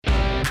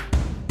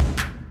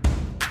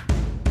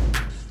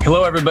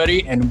Hello,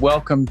 everybody, and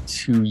welcome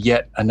to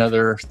yet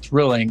another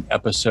thrilling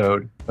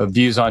episode of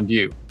Views on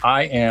View.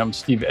 I am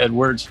Steve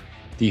Edwards,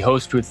 the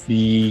host with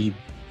the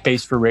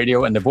face for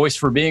radio and the voice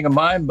for being a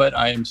mime, but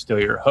I am still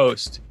your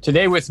host.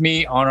 Today with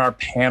me on our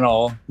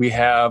panel, we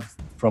have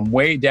from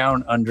way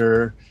down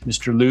under,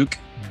 Mr. Luke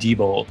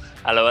Diebold.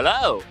 Hello,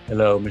 hello.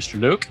 Hello, Mr.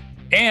 Luke.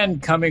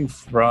 And coming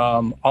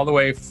from all the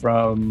way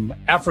from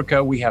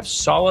Africa, we have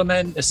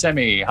Solomon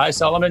Esemi. Hi,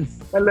 Solomon.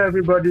 Hello,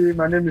 everybody.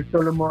 My name is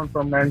Solomon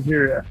from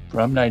Nigeria.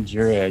 From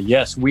Nigeria.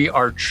 Yes, we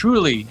are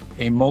truly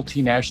a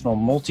multinational,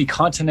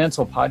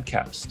 multi-continental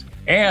podcast.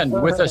 And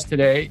with us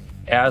today,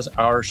 as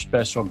our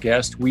special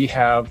guest, we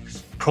have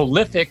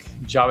prolific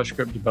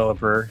JavaScript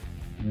developer,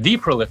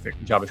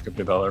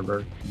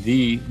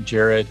 the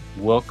Jared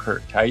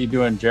Wilkert. How you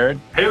doing,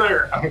 Jared? Hey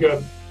there. I'm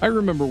good. I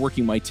remember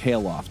working my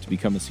tail off to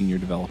become a senior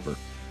developer.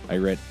 I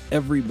read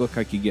every book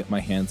I could get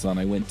my hands on.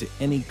 I went to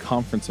any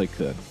conference I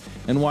could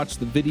and watched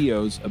the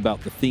videos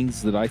about the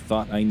things that I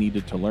thought I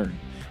needed to learn.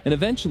 And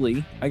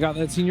eventually, I got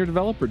that senior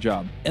developer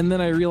job. And then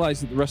I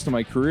realized that the rest of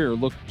my career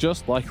looked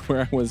just like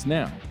where I was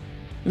now.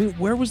 I mean,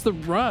 where was the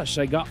rush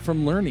I got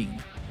from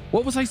learning?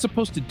 What was I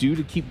supposed to do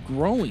to keep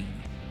growing?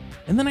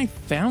 And then I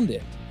found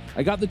it.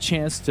 I got the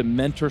chance to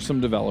mentor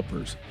some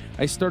developers.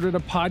 I started a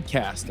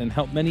podcast and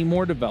helped many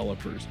more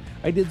developers.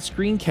 I did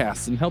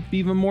screencasts and helped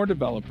even more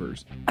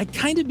developers. I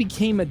kind of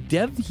became a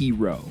dev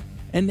hero.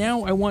 And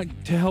now I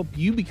want to help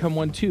you become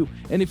one too.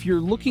 And if you're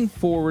looking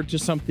forward to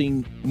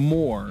something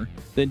more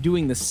than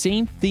doing the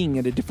same thing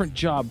at a different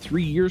job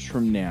 3 years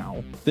from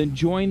now, then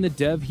join the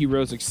Dev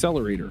Heroes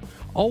Accelerator.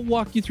 I'll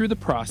walk you through the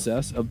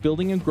process of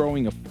building and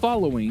growing a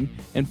following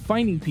and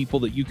finding people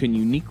that you can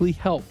uniquely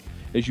help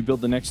as you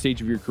build the next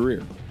stage of your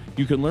career.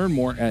 You can learn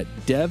more at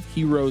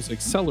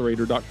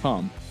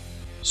devheroesaccelerator.com.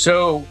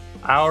 So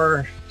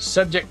our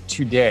subject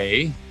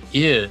today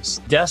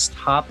is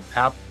desktop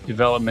app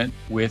development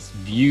with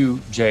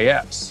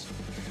Vue.js.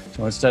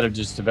 So instead of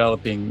just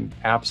developing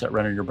apps that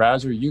run in your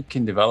browser, you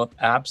can develop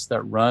apps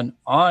that run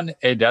on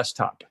a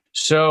desktop.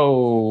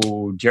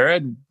 So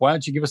Jared, why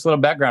don't you give us a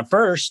little background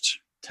first?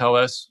 Tell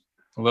us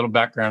a little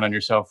background on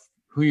yourself,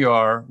 who you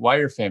are, why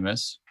you're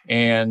famous,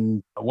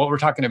 and what we're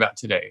talking about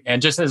today.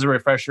 And just as a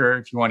refresher,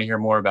 if you want to hear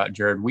more about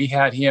Jared, we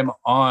had him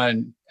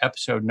on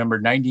episode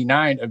number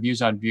 99 of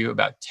Views on View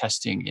about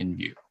testing in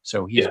Vue.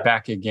 So he's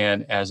back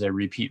again as a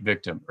repeat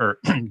victim or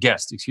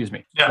guest, excuse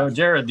me. Yeah. So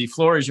Jared, the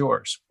floor is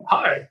yours.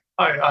 Hi,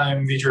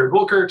 I'm the Jared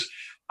Wilkert.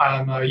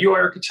 I'm a UI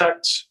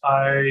architect.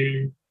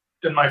 I,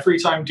 in my free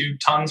time, do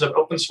tons of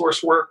open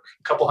source work,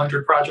 a couple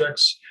hundred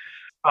projects.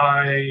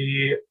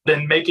 I've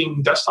been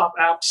making desktop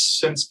apps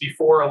since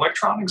before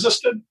Electron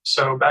existed,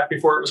 so back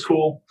before it was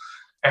cool.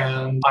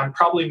 And I'm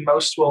probably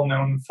most well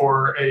known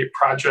for a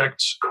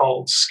project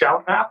called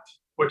Scout App,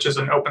 which is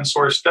an open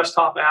source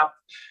desktop app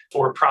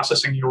for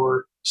processing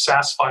your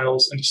SAS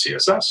files into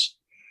CSS.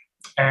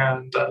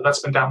 And that's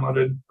been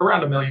downloaded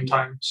around 1 million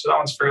times, so that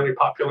one's fairly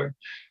popular.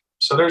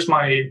 So there's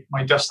my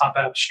desktop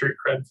app street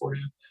cred for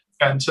you.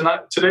 And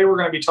today we're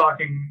going to be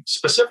talking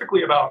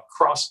specifically about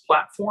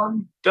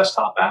cross-platform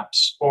desktop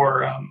apps,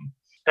 or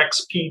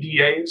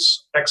XPDAs,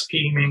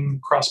 XP meaning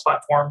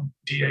cross-platform,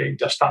 DA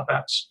desktop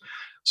apps.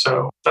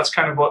 So that's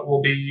kind of what we'll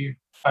be,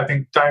 I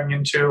think, diving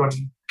into and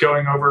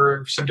going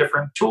over some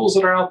different tools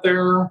that are out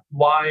there,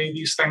 why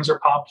these things are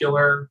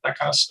popular, that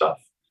kind of stuff.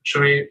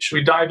 Should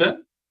we dive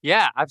in?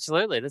 Yeah,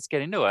 absolutely. Let's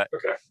get into it.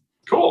 Okay,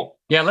 cool.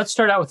 Yeah, let's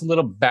start out with a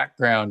little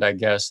background, I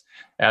guess.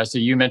 As to,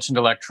 you mentioned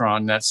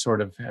Electron, that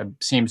sort of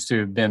seems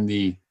to have been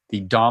the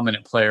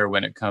dominant player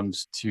when it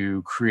comes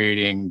to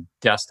creating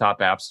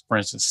desktop apps. For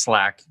instance,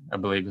 Slack, I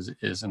believe,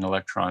 is an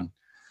Electron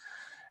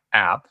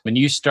app. When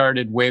you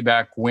started way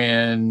back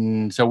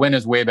when, so when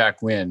is way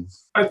back when?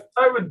 I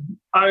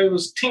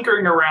was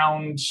tinkering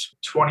around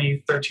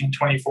 2013,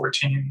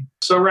 2014.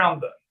 So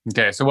around then.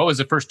 Okay, so what was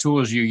the first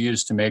tools you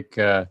used to make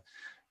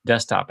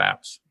desktop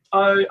apps?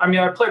 I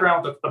played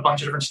around with a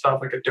bunch of different stuff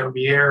like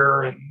Adobe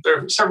Air, and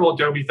there are several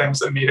Adobe things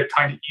that made it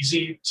kind of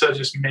easy to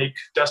just make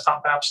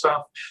desktop app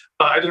stuff,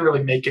 but I didn't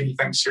really make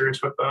anything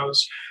serious with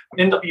those.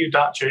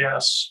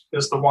 NW.js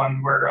is the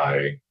one where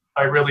I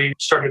really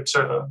started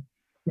to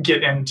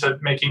get into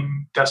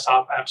making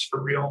desktop apps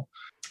for real.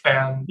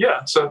 And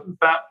yeah, so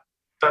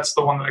that's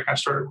the one that I kind of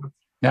started with.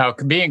 Now,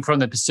 being from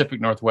the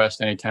Pacific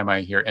Northwest, anytime I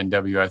hear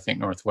NW, I think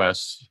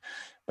Northwest.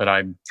 But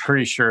I'm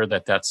pretty sure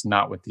that that's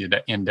not what the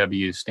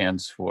NW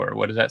stands for.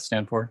 What does that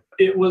stand for?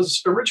 It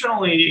was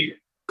originally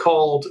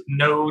called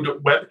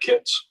Node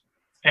WebKit,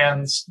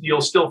 and you'll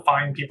still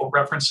find people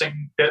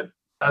referencing it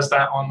as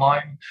that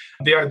online.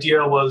 The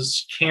idea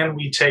was, can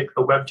we take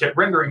the WebKit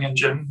rendering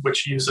engine,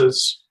 which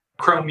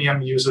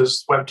Chromium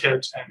uses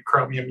WebKit and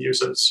Chromium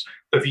uses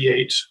the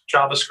V8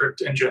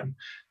 JavaScript engine,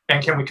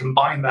 and can we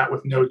combine that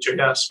with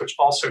Node.js, which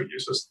also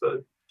uses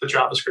the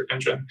JavaScript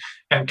engine,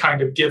 and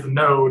kind of give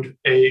Node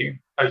a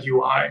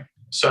UI.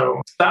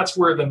 So that's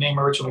where the name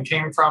originally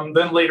came from.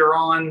 Then later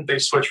on, they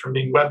switched from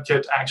being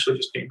WebKit to actually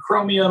just being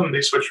Chromium.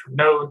 They switched from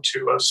Node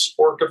to a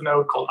spork of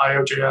Node called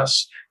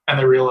IO.js, and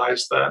they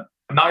realized that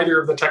neither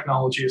of the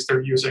technologies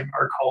they're using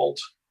are called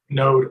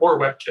Node or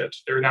WebKit.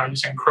 They're now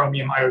using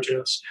Chromium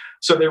IOJS.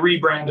 So they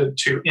rebranded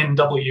to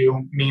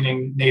NW,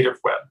 meaning native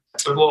web.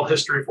 So a little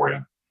history for you.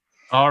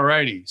 All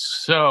righty.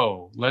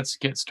 So let's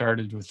get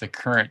started with the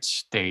current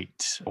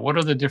state. What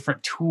are the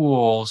different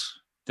tools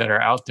that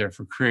are out there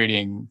for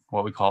creating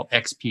what we call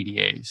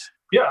XPDAs?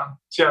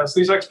 So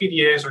these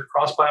XPDAs are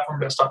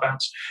cross-platform desktop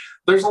apps.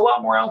 There's a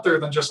lot more out there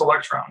than just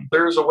Electron.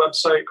 There's a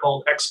website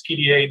called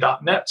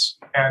xpda.net,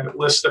 and it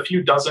lists a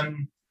few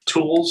dozen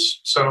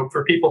tools. So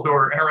for people who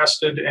are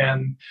interested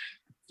in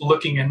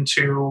looking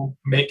into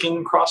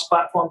making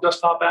cross-platform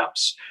desktop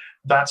apps,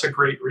 that's a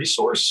great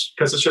resource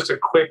because it's just a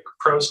quick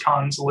pros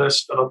cons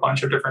list of a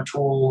bunch of different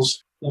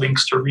tools,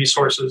 links to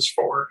resources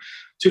for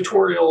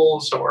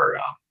tutorials or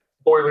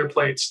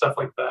boilerplate, stuff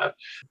like that.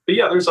 But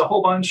yeah, there's a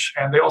whole bunch.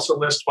 And they also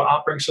list what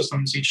operating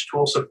systems each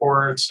tool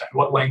supports and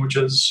what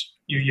languages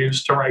you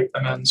use to write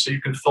them in. So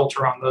you can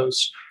filter on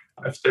those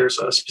if there's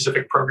a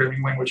specific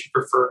programming language you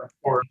prefer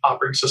or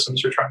operating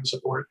systems you're trying to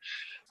support.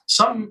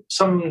 Some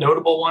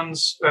notable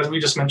ones, as we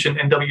just mentioned,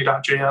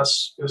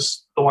 nw.js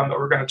is the one that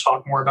we're going to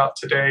talk more about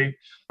today.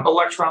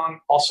 Electron,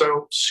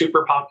 also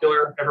super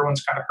popular.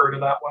 Everyone's kind of heard of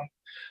that one.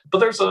 But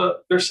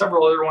there's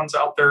several other ones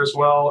out there as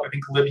well. I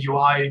think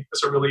libui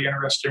is a really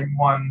interesting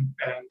one,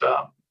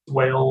 and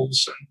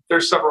Whales, and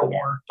there's several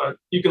more, but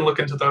you can look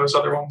into those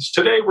other ones.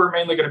 Today, we're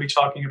mainly going to be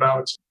talking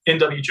about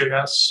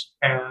NW.js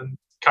and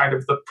kind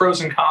of the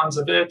pros and cons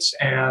of it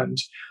and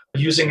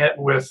using it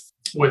with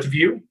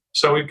VUE.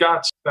 So we've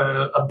got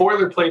a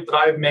boilerplate that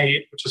I've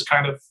made, which is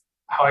kind of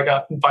how I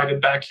got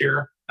invited back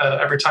here.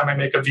 Every time I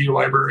make a VUE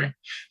library,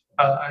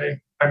 I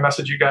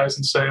message you guys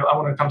and say, I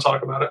want to come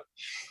talk about it.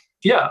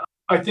 Yeah,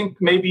 I think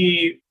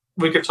maybe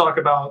we could talk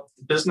about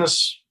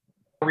business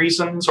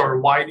reasons or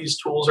why these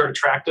tools are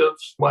attractive,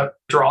 what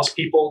draws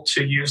people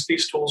to use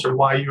these tools, or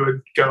why you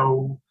would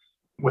go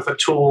with a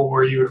tool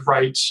where you would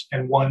write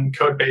in one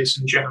code base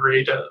and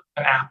generate an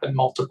app in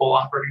multiple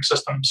operating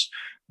systems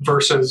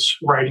versus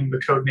writing the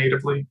code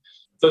natively.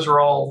 Those are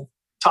all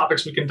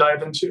topics we can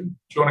dive into. Do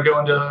you want to go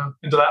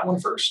into that one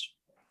first?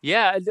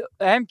 Yeah,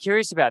 I am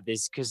curious about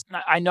this because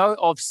I know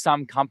of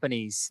some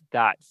companies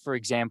that, for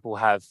example,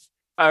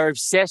 are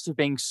obsessed with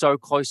being so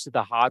close to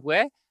the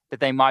hardware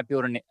that they might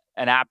build an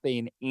app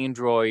in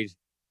Android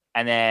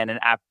and then an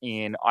app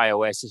in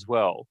iOS as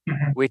well,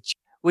 which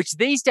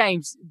these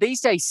days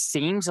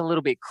seems a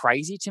little bit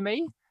crazy to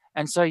me.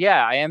 And so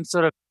yeah, I'm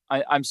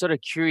sort of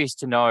curious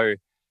to know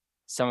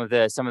some of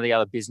the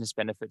other business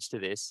benefits to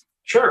this.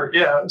 Sure.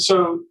 Yeah.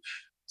 So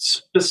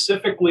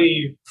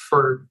specifically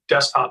for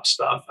desktop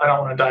stuff, I don't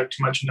want to dive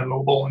too much into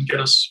mobile and get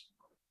us,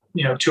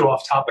 too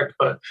off topic,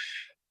 but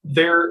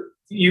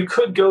you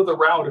could go the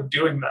route of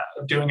doing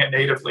that, of doing it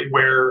natively,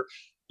 where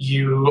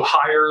you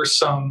hire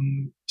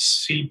some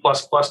C++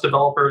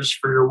 developers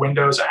for your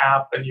Windows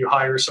app, and you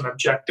hire some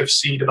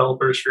Objective-C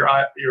developers for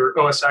your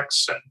OS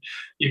X, and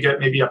you get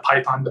maybe a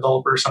Python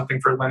developer or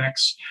something for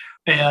Linux.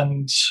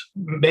 And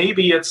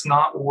maybe it's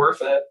not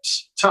worth it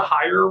to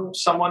hire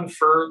someone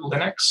for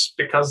Linux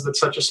because it's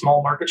such a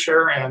small market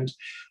share. And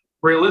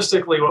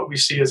realistically, what we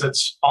see is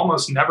it's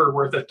almost never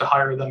worth it to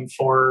hire them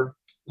for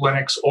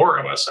Linux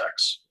or OS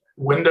X.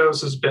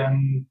 Windows has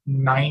been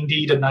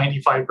 90 to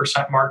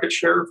 95% market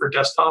share for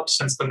desktops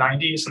since the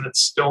 90s, and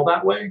it's still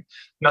that way.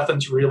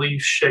 Nothing's really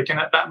shaken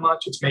it that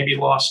much. It's maybe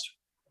lost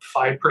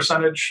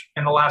 5%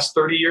 in the last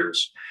 30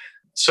 years.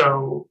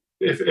 So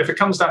if it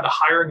comes down to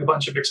hiring a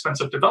bunch of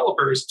expensive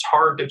developers, it's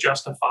hard to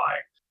justify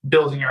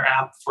building your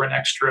app for an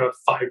extra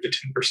 5 to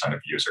 10% of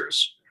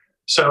users.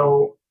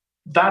 So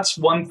that's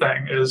one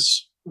thing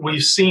is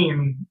we've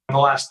seen in the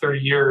last 30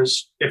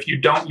 years, if you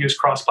don't use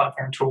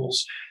cross-platform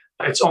tools,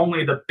 it's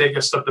only the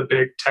biggest of the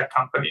big tech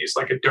companies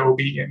like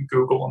Adobe and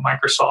Google and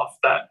Microsoft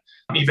that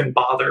even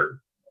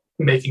bother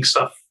making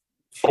stuff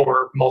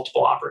for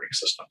multiple operating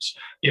systems.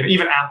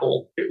 Even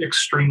Apple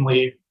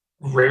extremely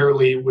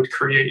rarely would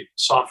create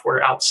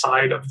software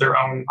outside of their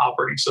own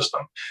operating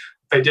system.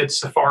 They did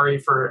Safari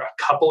for a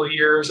couple of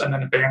years and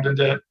then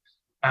abandoned it.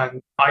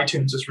 And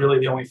iTunes is really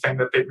the only thing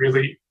that they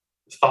really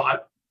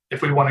thought,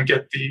 if we want to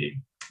get the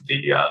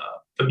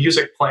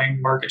music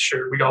playing market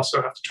share, we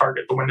also have to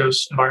target the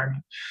Windows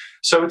environment.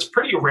 So it's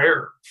pretty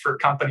rare for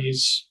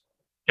companies,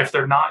 if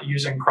they're not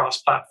using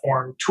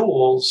cross-platform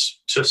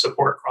tools, to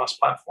support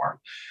cross-platform.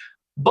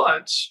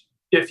 But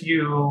if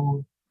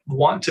you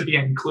want to be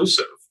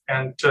inclusive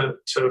and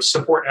to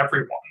support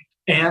everyone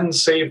and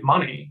save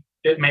money,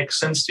 it makes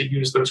sense to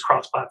use those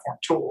cross-platform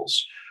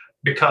tools,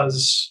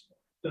 because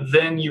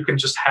then you can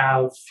just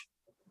have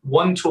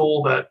one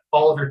tool that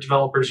all of your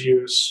developers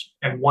use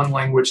in one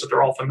language that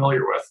they're all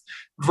familiar with,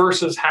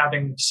 versus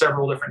having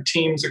several different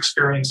teams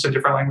experienced in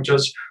different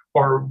languages,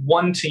 or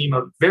one team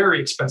of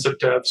very expensive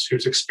devs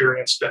who's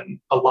experienced in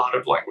a lot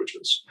of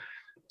languages.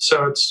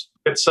 So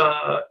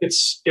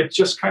it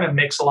just kind of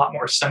makes a lot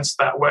more sense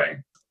that way.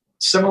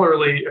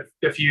 Similarly,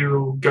 if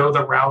you go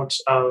the route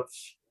of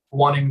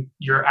wanting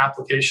your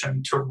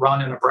application to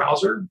run in a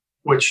browser,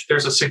 which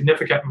there's a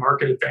significant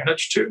market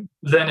advantage to,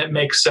 then it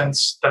makes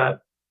sense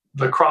that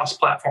the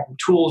cross-platform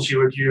tools you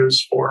would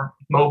use for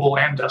mobile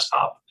and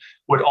desktop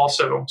would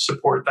also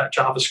support that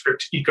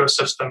JavaScript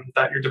ecosystem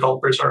that your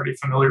developers are already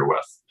familiar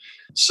with.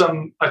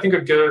 I think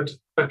a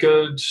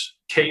good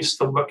case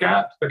to look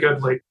at, a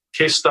good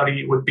case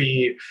study would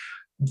be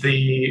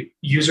the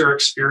user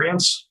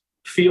experience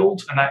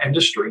field in that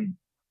industry,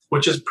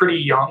 which is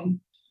pretty young.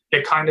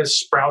 It kind of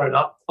sprouted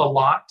up a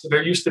lot.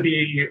 There used to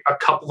be a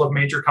couple of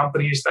major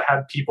companies that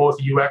had people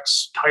with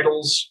UX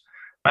titles,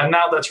 and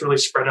now that's really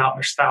spread out.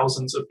 There's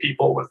thousands of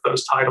people with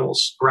those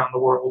titles around the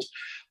world.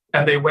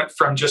 And they went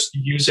from just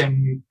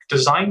using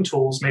design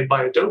tools made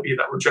by Adobe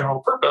that were general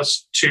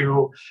purpose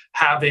to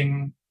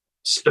having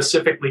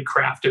specifically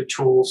crafted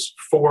tools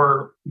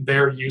for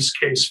their use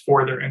case,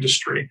 for their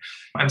industry.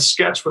 And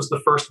Sketch was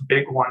the first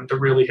big one to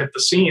really hit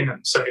the scene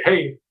and say,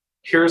 hey,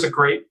 here's a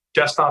great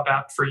desktop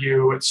app for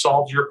you. It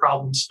solves your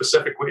problem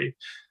specifically.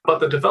 But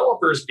the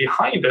developers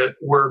behind it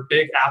were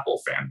big Apple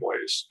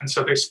fanboys. And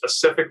so they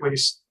specifically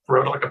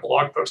wrote a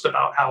blog post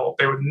about how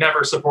they would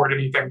never support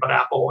anything but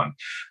Apple. And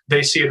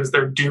they see it as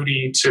their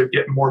duty to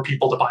get more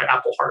people to buy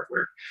Apple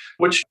hardware,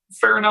 which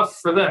fair enough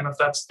for them if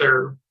that's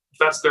their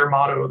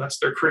motto, that's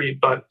their creed.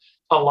 But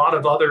a lot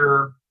of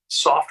other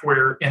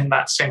software in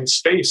that same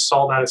space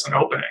saw that as an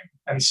opening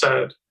and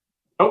said,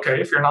 okay,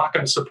 if you're not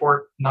going to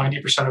support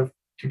 90% of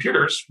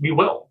computers, we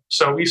will.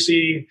 So we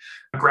see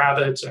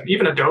Gravit and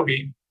even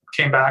Adobe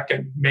came back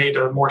and made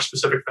a more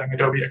specific thing,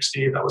 Adobe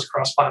XD, that was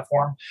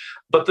cross-platform.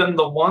 But then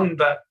the one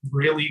that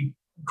really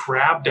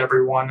grabbed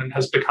everyone and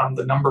has become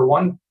the number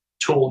one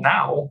tool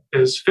now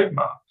is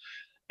Figma.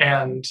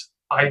 And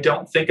I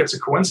don't think it's a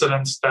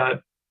coincidence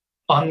that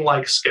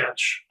unlike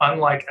Sketch,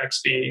 unlike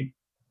XD,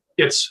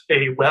 it's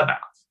a web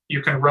app.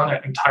 You can run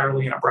it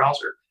entirely in a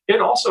browser.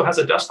 It also has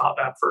a desktop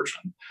app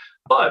version.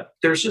 But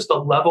there's just a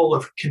level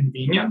of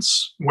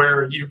convenience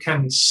where you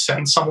can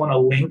send someone a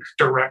link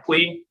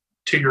directly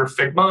to your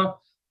Figma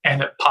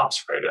and it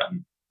pops right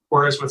in.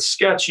 Whereas with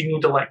Sketch, you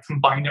need to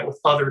combine it with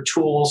other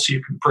tools so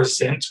you can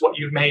present what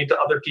you've made to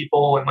other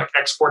people and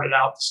export it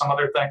out to some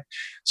other thing.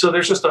 So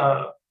there's just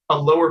a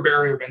lower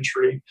barrier of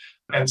entry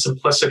and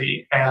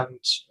simplicity. And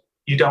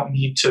you don't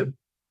need to,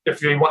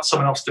 if you want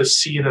someone else to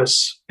see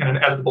this in an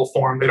editable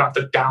form, they don't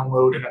have to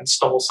download and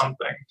install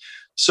something.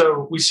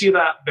 So we see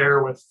that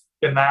there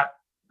in that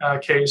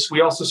case.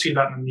 We also see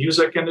that in the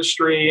music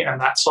industry and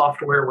that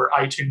software where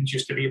iTunes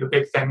used to be the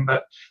big thing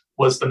that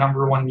was the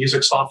number one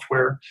music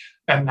software.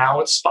 And now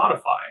it's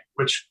Spotify,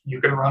 which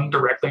you can run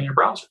directly in your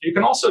browser. You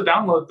can also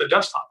download the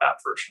desktop app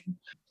version,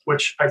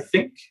 which I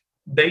think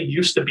they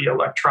used to be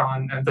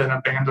Electron and then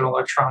abandoned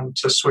Electron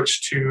to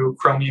switch to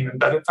Chromium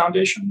Embedded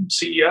Foundation,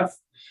 CEF.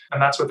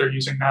 And that's what they're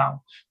using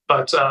now,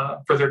 but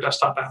for their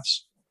desktop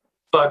apps.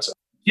 But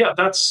yeah,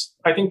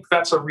 I think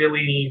that's a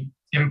really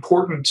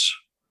important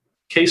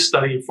case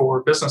study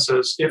for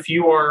businesses. If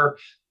you are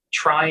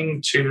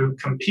trying to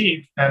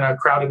compete in a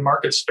crowded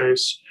market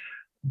space,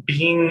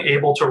 being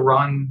able to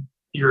run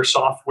your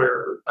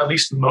software, at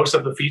least most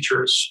of the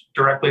features,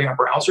 directly in a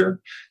browser,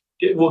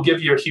 it will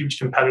give you a huge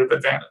competitive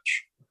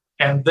advantage.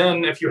 And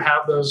then if you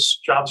have those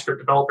JavaScript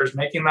developers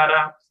making that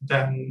app,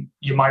 then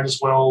you might as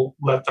well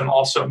let them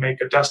also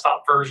make a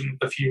desktop version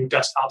with a few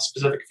desktop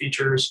specific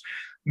features,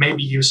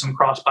 maybe use some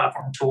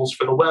cross-platform tools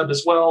for the web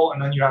as well.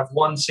 And then you have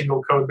one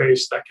single code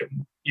base that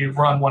you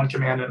run one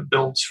command and it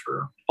builds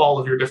for all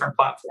of your different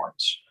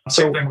platforms.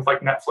 Same thing with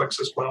Netflix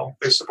as well.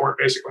 They support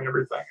basically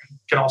everything and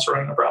can also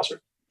run in a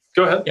browser.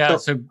 Go ahead. Yeah.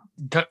 So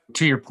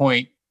to your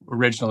point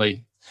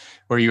originally,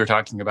 where you were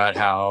talking about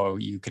how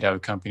you could have a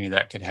company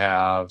that could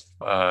have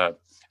an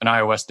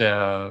iOS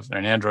dev, and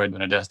an Android,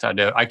 and a desktop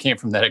dev. I came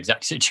from that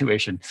exact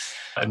situation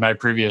in my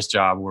previous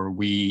job where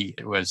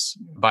it was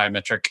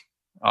biometric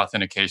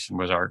authentication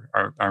was our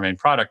main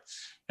product.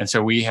 And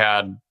so we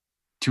had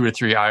 2 or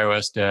 3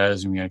 iOS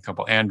devs and we had a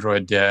couple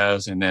Android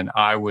devs. And then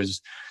I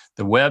was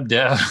the web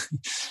dev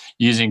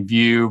using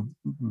VUE,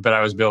 but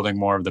I was building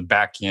more of the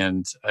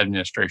back-end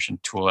administration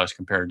tool as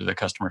compared to the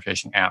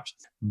customer-facing apps.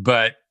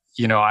 But,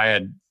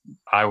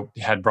 I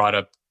had brought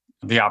up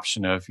the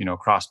option of,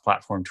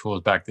 cross-platform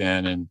tools back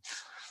then. And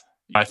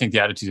I think the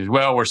attitude is,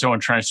 well, we're so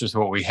entrenched with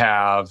what we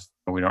have,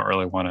 we don't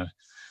really want to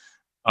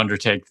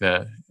undertake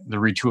the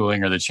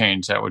retooling or the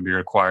change that would be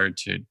required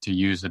to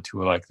use a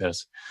tool like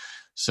this.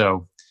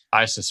 So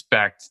I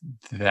suspect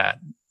that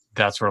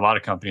that's where a lot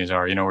of companies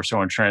are. We're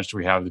so entrenched,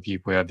 we have the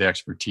people, we have the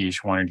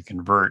expertise. Wanting to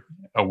convert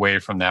away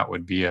from that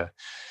would be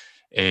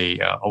a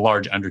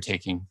large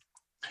undertaking,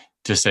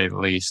 to say the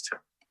least.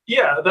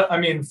 Yeah,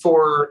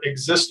 for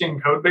existing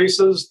code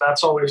bases,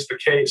 that's always the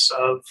case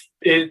of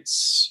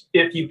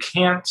if you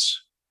can't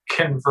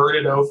convert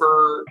it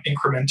over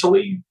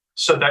incrementally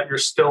so that you're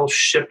still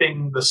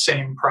shipping the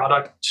same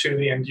product to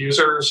the end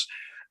users,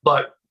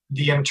 but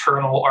the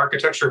internal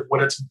architecture of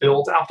what it's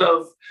built out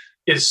of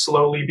is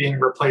slowly being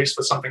replaced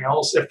with something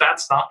else. If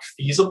that's not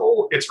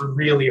feasible, it's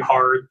really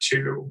hard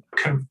to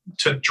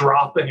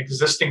drop an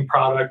existing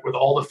product with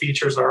all the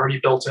features that are already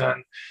built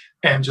in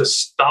and just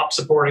stop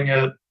supporting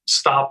it,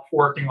 stop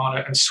working on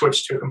it, and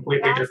switch to a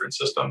completely different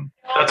system.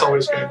 That's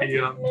always going to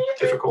be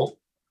difficult.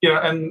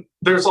 And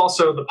there's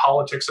also the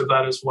politics of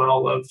that as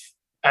well, of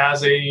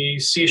as a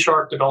C#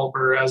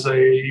 developer, as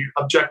a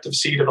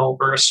Objective-C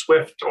developer, a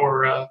Swift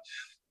or a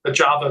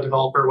Java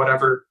developer,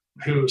 whatever,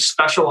 who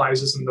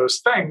specializes in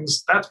those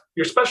things,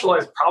 you're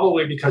specialized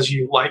probably because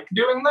you like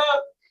doing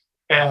that.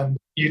 And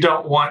you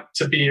don't want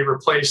to be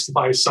replaced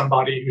by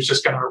somebody who's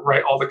just going to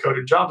write all the code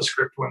in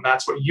JavaScript when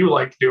that's what you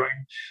like doing.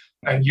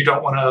 And you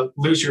don't want to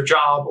lose your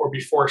job or be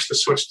forced to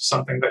switch to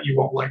something that you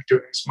won't like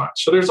doing as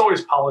much. So there's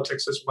always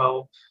politics as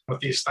well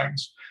with these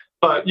things.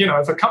 But,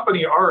 if a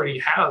company already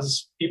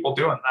has people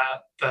doing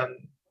that, then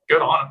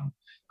good on them.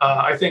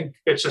 I think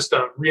it's just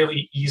a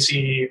really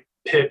easy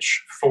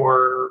pitch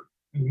for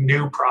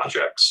new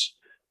projects.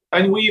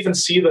 And we even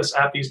see this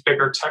at these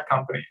bigger tech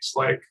companies.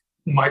 Like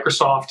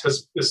Microsoft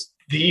is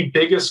the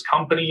biggest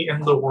company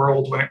in the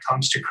world when it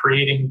comes to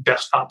creating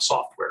desktop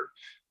software.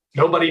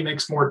 Nobody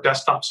makes more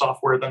desktop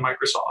software than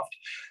Microsoft.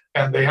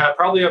 And they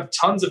probably have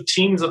tons of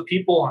teams of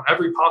people on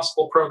every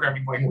possible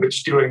programming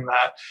language doing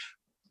that.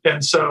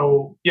 And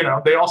so,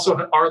 they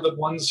also are the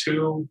ones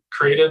who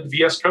created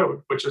VS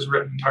Code, which is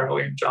written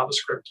entirely in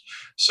JavaScript.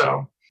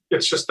 So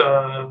it's just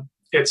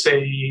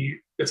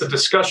it's a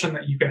discussion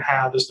that you can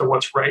have as to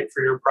what's right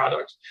for your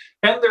product.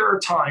 And there are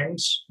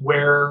times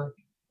where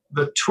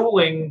the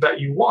tooling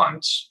that you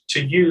want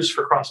to use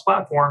for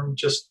cross-platform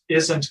just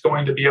isn't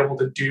going to be able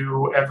to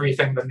do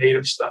everything the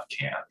native stuff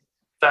can.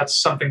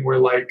 That's something where,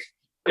 like,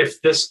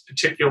 if this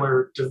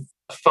particular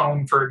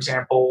phone, for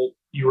example,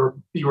 you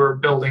were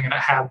building and it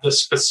had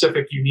this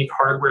specific unique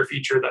hardware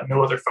feature that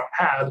no other phone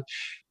had,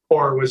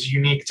 or was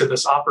unique to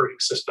this operating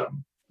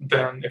system,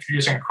 then if you're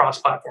using a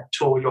cross-platform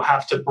tool, you'll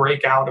have to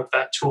break out of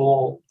that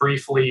tool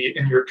briefly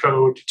in your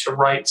code to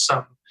write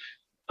some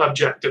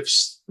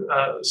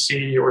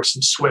Objective-C or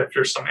some Swift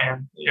or some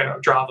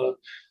Java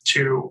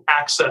to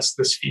access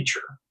this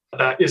feature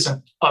that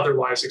isn't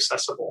otherwise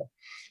accessible.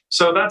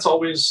 So that's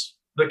always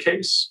the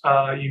case.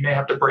 You may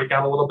have to break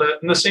out a little bit.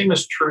 And the same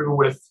is true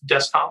with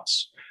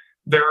desktops.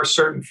 There are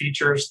certain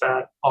features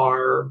that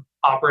are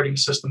operating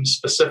system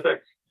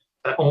specific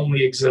that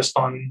only exist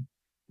on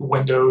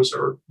Windows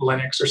or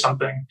Linux or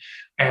something.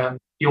 And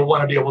you'll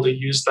want to be able to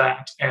use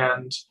that.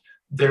 And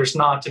there's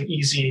not an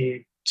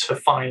easy to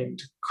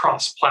find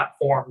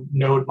cross-platform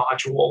node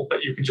module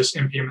that you can just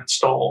npm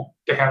install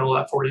to handle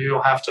that for you.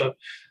 You'll have to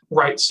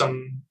write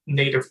some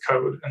native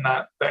code in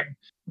that thing.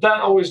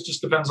 That always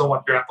just depends on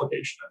what your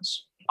application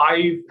is.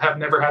 I have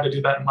never had to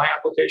do that in my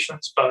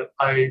applications, but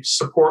I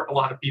support a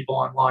lot of people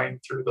online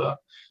through the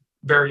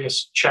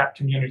various chat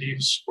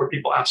communities where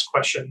people ask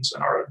questions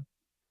and are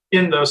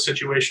in those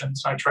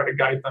situations. I try to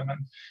guide them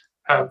and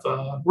have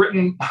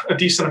written a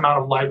decent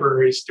amount of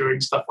libraries doing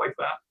stuff like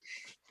that.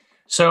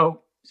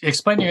 So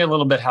explaining a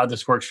little bit how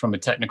this works from a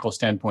technical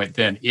standpoint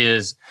then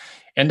is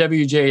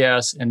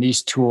NWJS and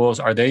these tools,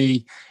 are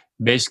they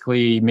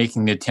basically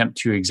making the attempt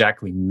to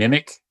exactly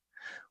mimic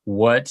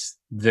what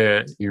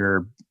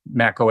your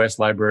Mac OS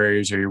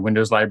libraries or your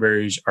Windows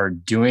libraries are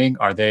doing?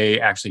 Are they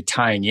actually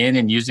tying in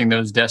and using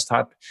those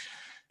desktop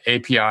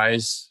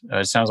APIs?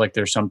 It sounds like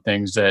there's some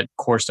things that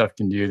core stuff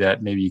can do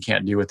that maybe you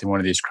can't do within one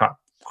of these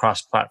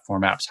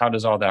cross-platform apps. How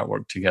does all that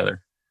work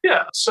together?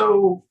 Yeah,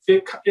 so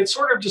it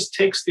sort of just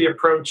takes the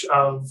approach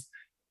of,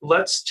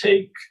 let's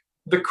take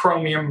the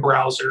Chromium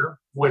browser,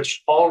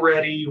 which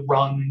already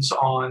runs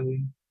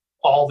on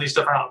all these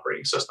different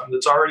operating systems.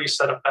 It's already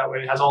set up that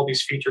way. It has all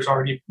these features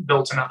already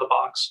built in out of the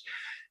box.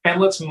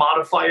 And let's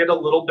modify it a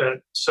little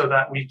bit so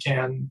that we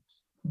can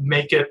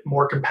make it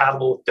more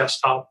compatible with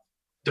desktop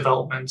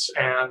developments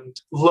and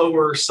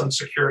lower some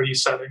security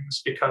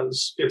settings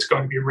because it's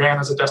going to be ran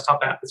as a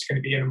desktop app. It's going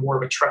to be in more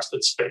of a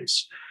trusted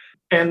space.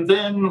 And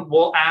then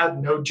we'll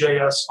add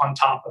Node.js on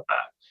top of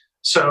that.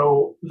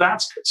 So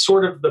that's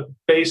sort of the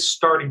base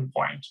starting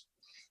point.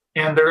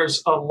 And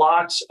there's a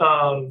lot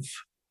of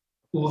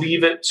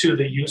leave it to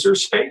the user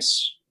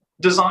space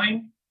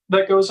design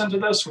that goes into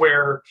this,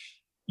 where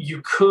you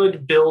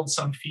could build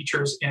some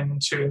features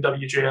into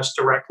NWJS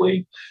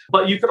directly,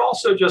 but you could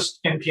also just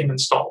npm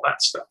install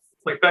that stuff.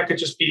 Like that could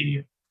just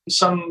be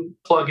some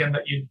plugin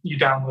that you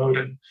download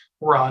and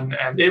run,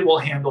 and it will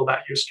handle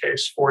that use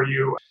case for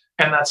you.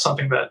 And that's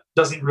something that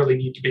doesn't really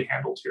need to be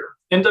handled here.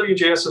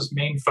 NWJS's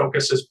main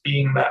focus is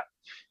being that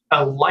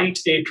a light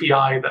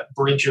API that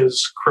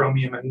bridges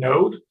Chromium and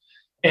Node,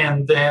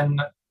 and then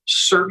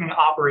certain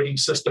operating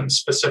system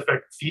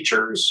specific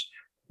features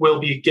will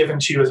be given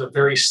to you as a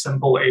very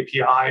simple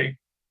API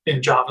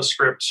in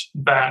JavaScript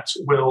that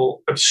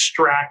will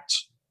abstract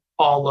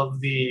all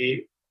of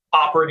the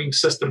operating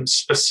system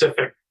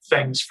specific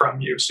things from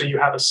you. So you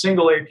have a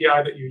single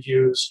API that you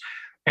use,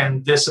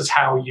 and this is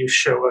how you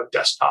show a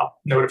desktop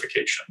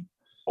notification,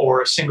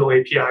 or a single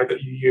API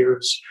that you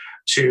use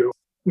to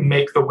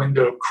make the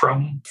window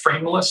Chrome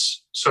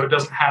frameless. So it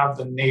doesn't have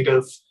the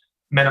native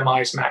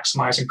minimize,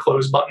 maximize, and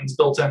close buttons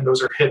built in.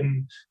 Those are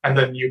hidden. And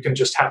then you can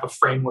just have a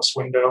frameless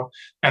window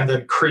and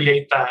then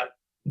create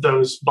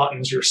those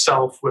buttons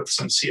yourself with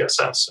some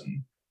CSS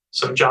and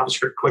some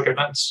JavaScript click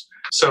events.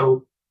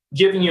 So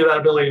giving you that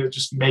ability to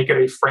just make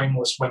it a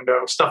frameless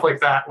window, stuff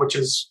like that, which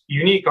is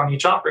unique on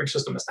each operating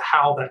system as to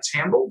how that's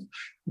handled.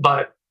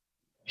 But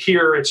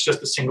Here, it's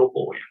just a single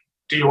Boolean.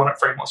 Do you want it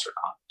frameless or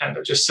not? And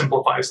it just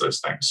simplifies those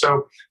things.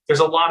 So there's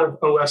a lot of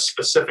OS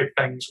specific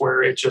things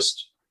where it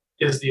just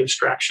is the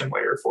abstraction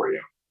layer for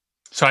you.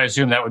 So I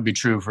assume that would be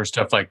true for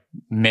stuff like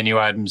menu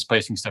items,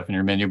 placing stuff in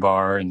your menu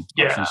bar, and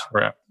options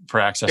for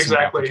accessing the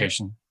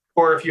application.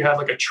 Or if you have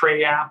like a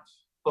tray app,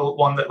 the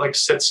one that like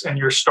sits in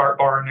your start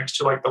bar next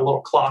to like the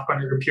little clock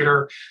on your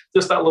computer,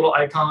 just that little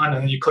icon,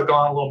 and then you click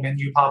on a little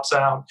menu pops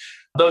out.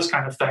 Those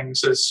kind of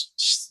things is,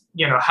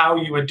 how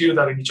you would do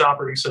that in each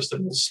operating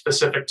system is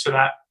specific to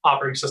that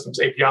operating system's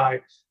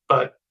API,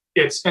 but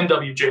it's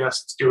NWJS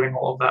that's doing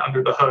all of that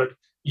under the hood.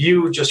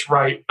 You just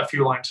write a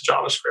few lines of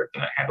JavaScript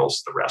and it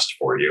handles the rest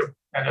for you.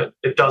 And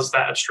it does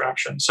that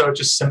abstraction. So it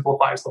just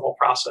simplifies the whole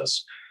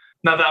process.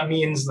 Now, that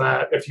means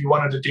that if you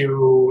wanted to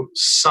do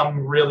some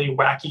really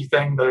wacky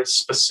thing that is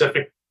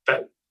specific,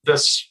 that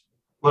this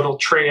little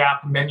tray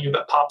app menu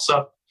that pops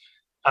up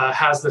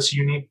has this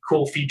unique,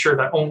 cool feature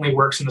that only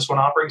works in this one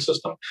operating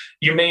system,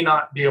 you may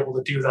not be able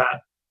to do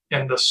that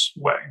in this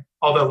way.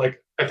 Although,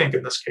 I think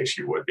in this case,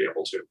 you would be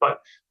able to. But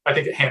I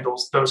think it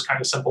handles those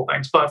kind of simple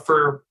things. But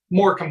for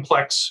more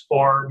complex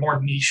or more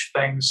niche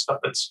things, stuff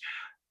that's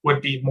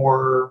would be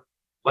more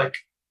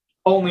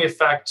only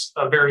affect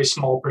a very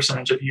small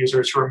percentage of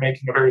users who are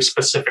making a very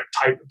specific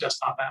type of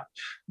desktop app.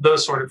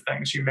 Those sort of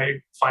things, you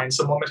may find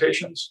some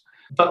limitations.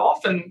 But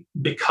often,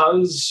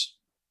 because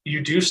you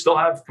do still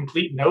have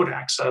complete node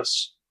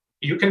access,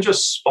 you can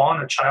just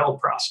spawn a child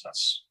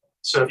process.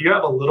 So if you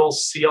have a little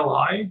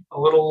CLI, a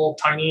little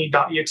tiny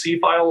 .exe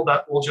file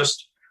that will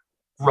just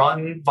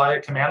run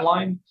via command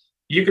line,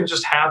 you can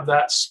just have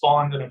that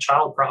spawned in a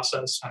child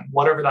process, and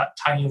whatever that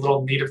tiny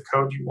little native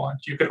code you want,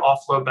 you could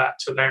offload that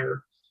to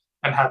there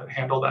and have it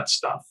handle that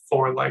stuff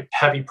for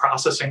heavy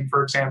processing,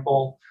 for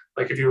example.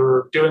 If you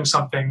were doing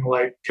something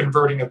like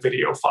converting a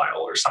video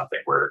file or something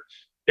where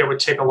it would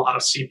take a lot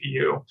of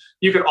CPU,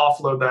 you could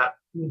offload that.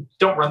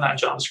 Don't run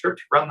that in JavaScript,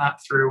 run that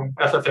through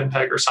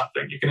FFmpeg or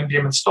something. You can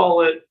npm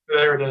install it,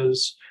 there it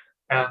is,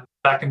 and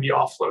that can be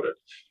offloaded.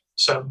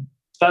 So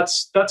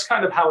that's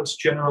kind of how it's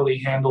generally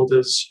handled.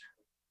 Is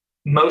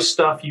most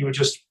stuff you would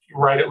just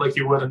write it like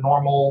you would a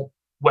normal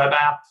web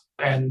app,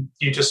 and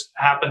you just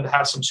happen to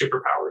have some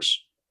superpowers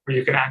where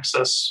you can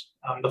access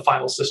the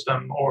file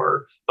system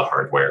or the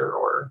hardware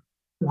or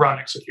run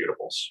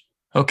executables.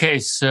 Okay,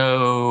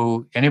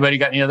 so anybody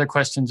got any other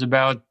questions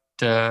about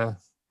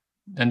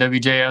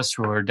NWJS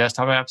or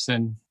desktop apps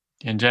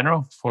in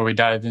general before we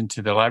dive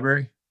into the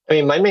library? I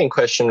mean, my main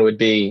question would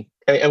be,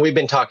 and we've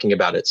been talking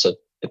about it, so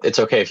it's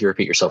okay if you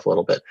repeat yourself a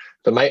little bit.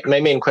 But my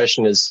main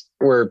question is,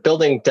 we're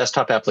building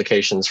desktop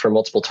applications for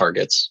multiple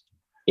targets,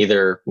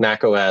 either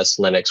Mac OS,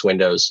 Linux,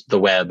 Windows, the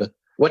web.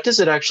 What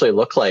does it actually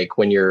look like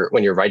when you're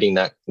writing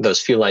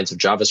those few lines of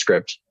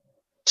JavaScript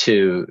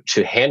to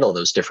handle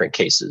those different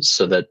cases,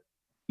 so that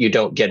you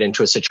don't get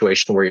into a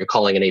situation where you're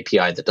calling an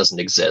API that doesn't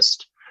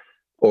exist?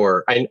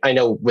 Or I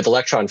know with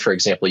Electron, for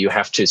example, you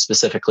have to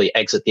specifically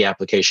exit the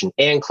application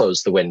and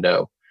close the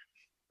window.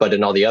 But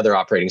in all the other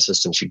operating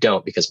systems, you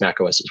don't, because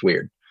macOS is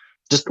weird.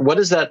 Just what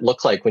does that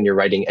look like when you're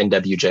writing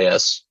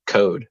NWJS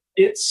code?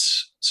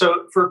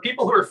 So for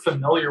people who are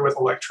familiar with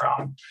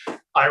Electron,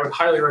 I would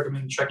highly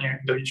recommend checking out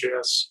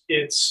NWJS.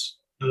 It's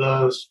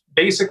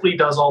basically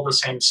does all the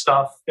same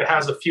stuff. It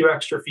has a few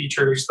extra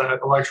features that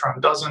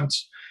Electron doesn't.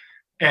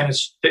 And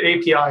the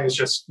API is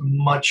just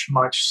much,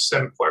 much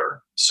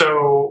simpler.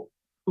 So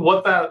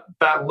what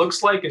that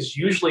looks like is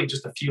usually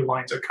just a few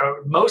lines of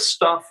code. Most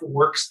stuff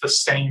works the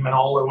same in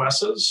all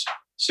OSs.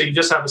 So you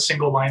just have a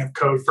single line of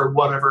code for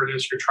whatever it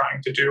is you're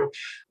trying to do.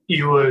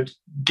 You would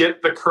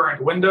get the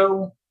current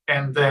window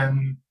and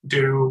then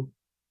do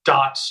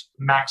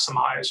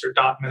 .maximize or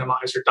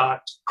 .minimize or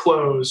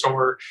 .close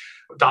or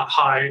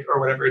 .hide or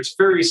whatever. It's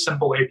very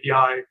simple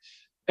API.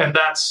 And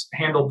that's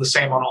handled the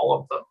same on all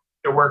of them.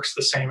 It works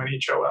the same in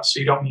each OS. So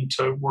you don't need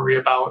to worry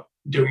about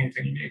doing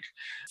anything unique.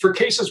 For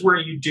cases where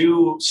you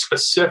do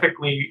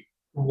specifically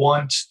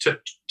want to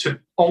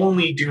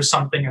only do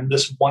something in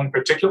this one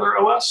particular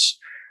OS,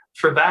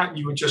 for that,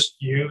 you would just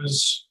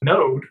use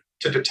Node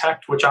to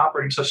detect which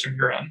operating system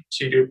you're in.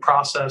 So you do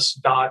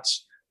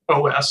process.os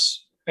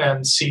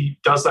and see,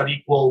 does that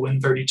equal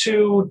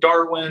Win32,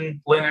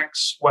 Darwin,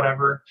 Linux,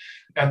 whatever?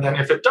 And then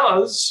if it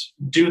does,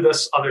 do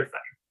this other thing,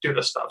 do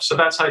this stuff. So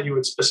that's how you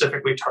would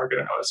specifically target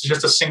an OS. It's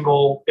just a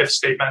single if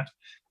statement,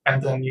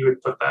 and then you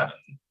would put that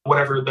in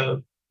whatever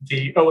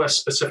the OS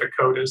specific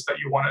code is that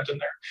you wanted in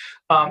there.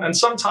 And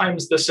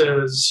sometimes this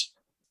is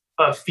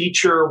a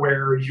feature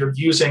where you're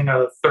using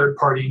a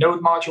third-party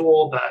Node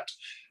module that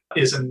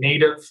is a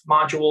native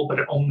module, but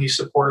it only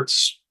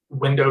supports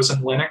Windows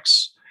and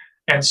Linux.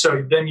 And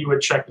so then you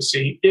would check to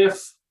see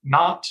if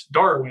not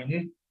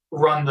Darwin,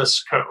 run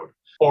this code,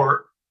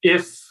 or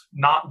if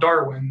not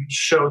Darwin,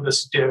 show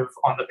this div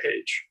on the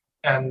page.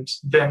 And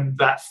then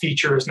that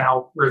feature is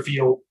now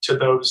revealed to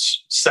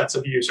those sets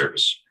of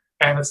users.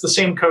 And it's the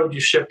same code you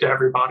ship to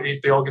everybody.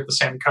 They all get the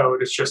same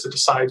code. It's just it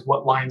decides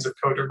what lines of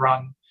code to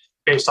run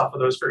based off of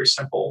those very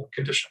simple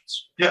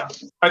conditions. Yeah.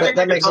 I think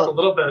we can talk a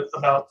little bit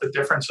about the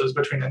differences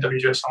between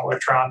NWJS and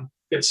Electron.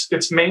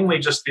 It's mainly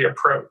just the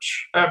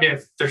approach. I mean,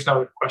 if there's no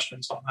other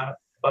questions on that,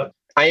 but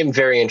I am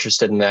very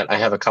interested in that. I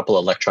have a couple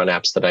of Electron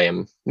apps that I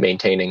am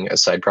maintaining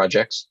as side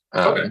projects.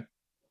 Okay.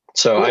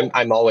 So Cool.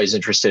 I'm always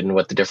interested in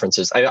what the difference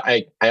is.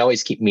 I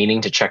always keep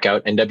meaning to check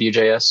out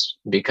NWJS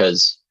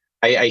because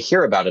I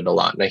hear about it a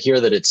lot, and I hear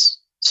that it's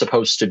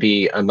supposed to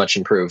be a much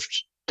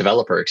improved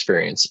developer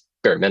experience,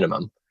 bare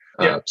minimum.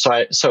 Yeah.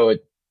 So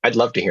I'd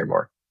love to hear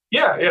more.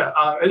 Yeah,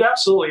 it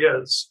absolutely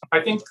is.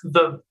 I think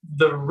the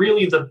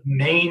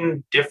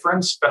main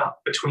difference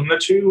between the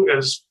two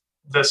is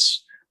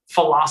this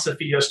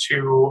philosophy as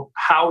to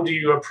how do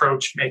you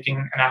approach making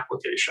an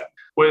application.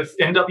 With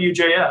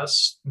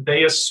NWJS,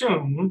 they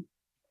assume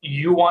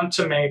you want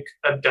to make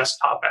a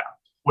desktop app.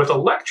 With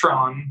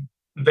Electron,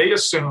 they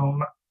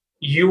assume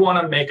you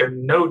want to make a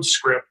Node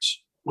script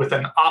with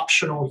an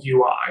optional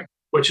UI,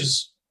 which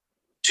is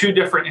two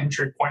different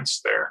entry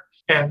points there.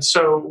 And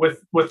so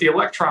with the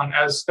Electron,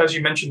 as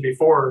you mentioned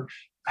before,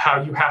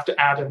 how you have to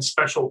add in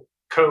special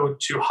code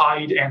to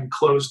hide and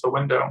close the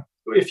window.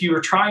 If you were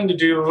trying to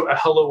do a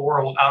hello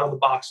world out of the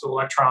box with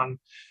Electron,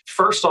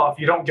 first off,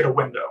 you don't get a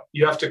window.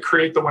 You have to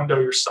create the window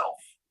yourself.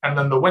 And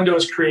then the window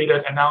is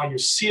created, and now you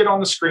see it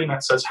on the screen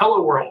that says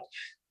hello world.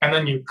 And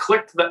then you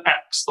click the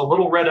X, the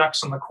little red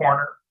X in the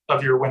corner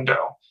of your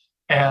window.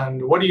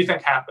 And what do you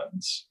think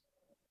happens?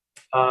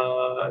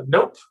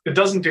 Nope, it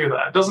doesn't do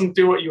that. It doesn't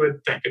do what you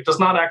would think. It does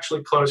not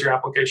actually close your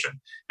application.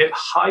 It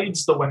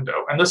hides the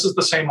window. And this is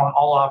the same on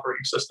all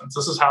operating systems.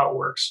 This is how it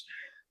works.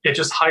 It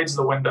just hides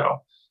the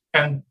window.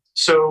 And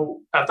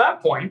so at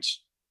that point,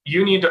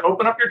 you need to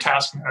open up your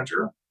task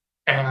manager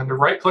and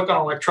right click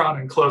on Electron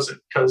and close it.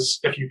 Because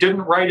if you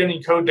didn't write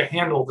any code to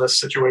handle this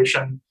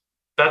situation,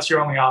 that's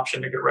your only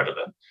option to get rid of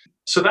it.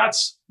 So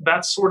that's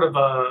sort of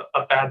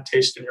a bad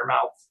taste in your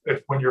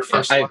mouth when you're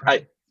first.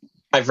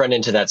 I've run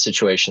into that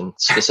situation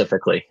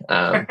specifically,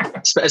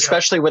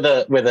 especially with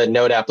a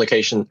Node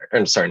application.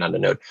 Or sorry, not a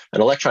Node,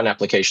 an Electron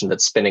application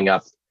that's spinning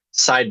up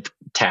side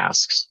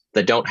tasks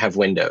that don't have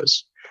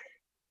windows.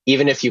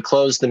 Even if you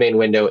close the main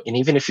window, and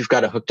even if you've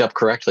got it hooked up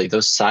correctly,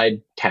 those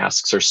side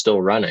tasks are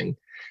still running.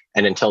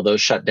 And until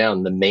those shut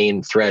down, the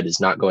main thread is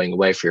not going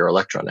away for your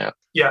Electron app.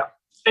 Yeah.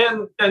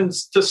 And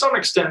to some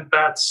extent,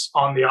 that's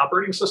on the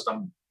operating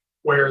system,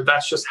 where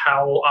that's just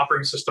how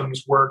operating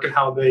systems work and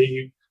how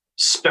they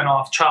spin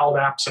off child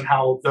apps and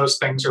how those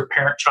things are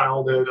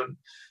parent-childed and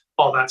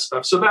all that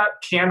stuff. So that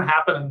can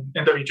happen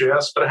in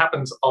NWJS, but it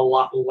happens a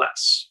lot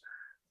less.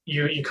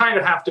 You kind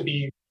of have to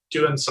be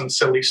doing some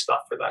silly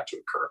stuff for that to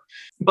occur.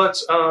 But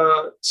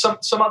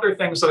some other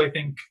things that I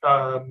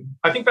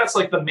think that's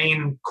like the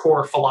main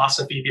core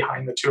philosophy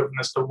behind the two of them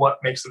as to what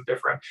makes them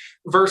different.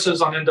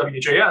 Versus on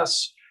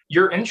NWJS,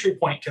 your entry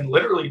point can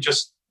literally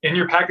just, in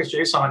your package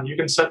JSON, you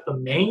can set the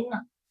main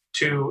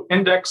to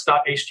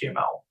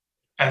index.html.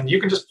 And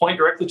you can just point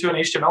directly to an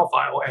HTML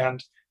file.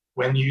 And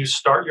when you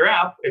start your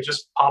app, it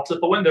just pops up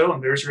a window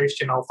and there's your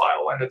HTML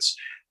file. And it's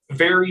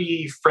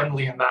very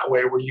friendly in that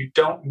way, where you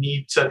don't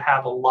need to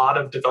have a lot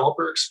of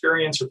developer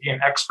experience or be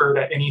an expert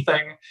at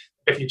anything.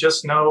 If you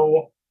just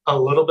know a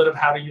little bit of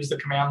how to use the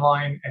command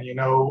line and you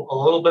know a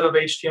little bit of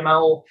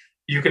HTML,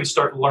 you can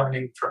start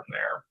learning from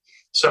there.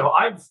 So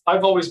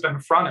I've always been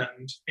front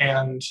end,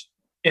 and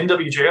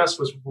NWJS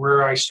was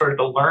where I started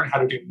to learn how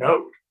to do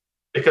Node,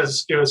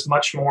 because it was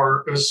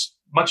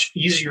much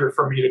easier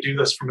for me to do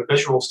this from a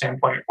visual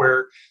standpoint,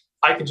 where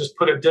I can just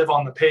put a div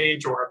on the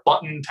page or a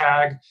button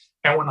tag.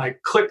 And when I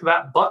click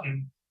that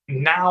button,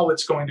 now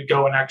it's going to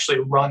go and actually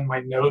run my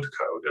Node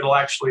code. It'll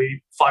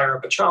actually fire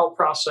up a child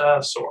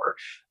process, or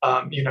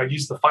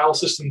use the file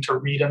system to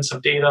read in some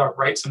data or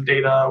write some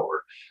data,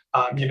 or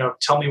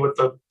tell me what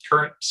the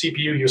current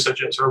CPU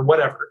usage is, or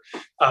whatever.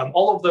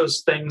 All of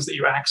those things that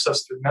you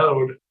access through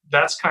Node,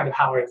 that's kind of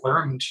how I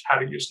learned how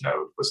to use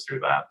Node, was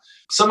through that.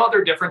 Some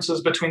other differences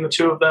between the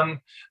two of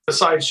them,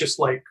 besides just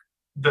like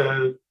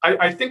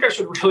I think I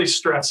should really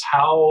stress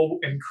how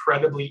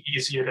incredibly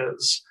easy it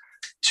is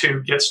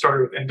to get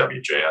started with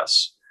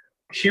NWJS.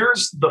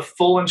 Here's the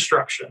full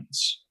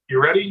instructions.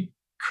 You ready?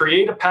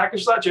 Create a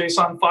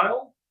package.json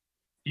file.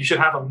 You should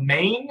have a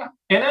main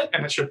in it,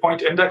 and it should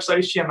point to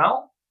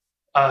index.html.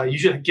 You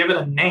should give it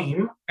a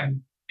name,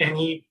 and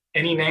any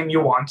name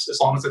you want, as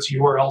long as it's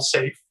URL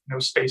safe, no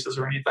spaces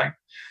or anything.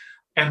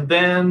 And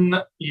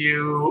then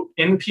you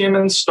npm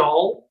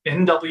install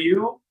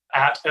nw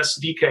at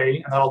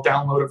SDK, and that'll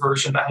download a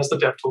version that has the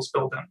DevTools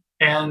built in.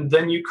 And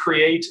then you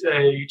create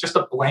just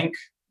a blank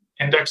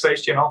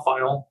index.html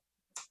file,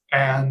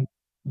 and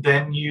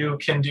then you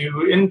can do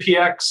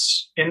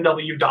npx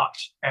nw dot,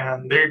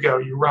 and there you go.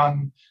 You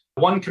run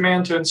one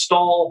command to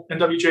install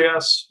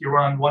NWJS, you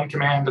run one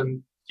command,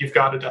 and you've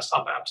got a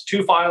desktop app.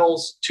 2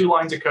 files, 2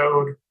 lines of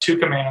code, 2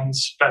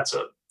 commands, that's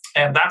it.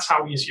 And that's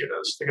how easy it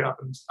is to get up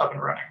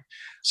and running.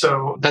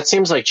 So that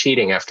seems like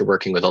cheating after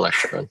working with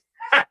Electron.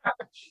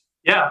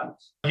 Yeah,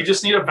 you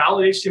just need a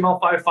valid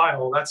HTML5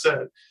 file, that's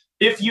it.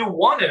 If you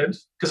wanted,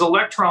 because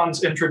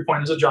Electron's entry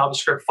point is a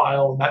JavaScript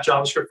file, and that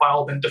JavaScript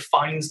file then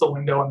defines the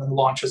window and then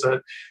launches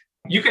it.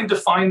 You can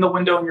define the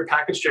window in your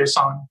package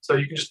JSON. So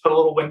you can just put a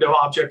little window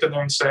object in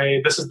there and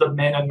say, this is the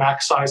min and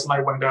max size of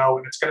my window,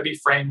 and it's going to be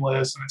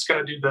frameless, and it's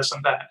going to do this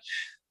and that.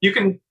 You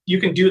can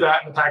do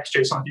that in the package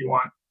JSON if you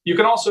want. You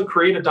can also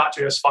create a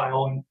 .js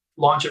file and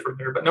launch it from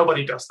there, but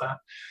nobody does that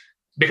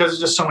because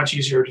it's just so much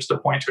easier just to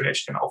point to an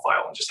HTML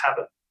file and just have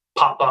it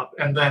pop up.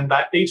 And then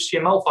that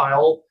HTML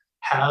file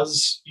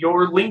has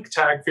your link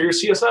tag for your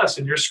CSS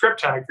and your script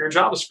tag for your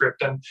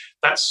JavaScript. And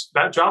that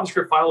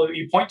JavaScript file that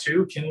you point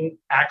to can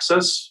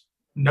access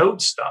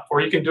Node stuff, or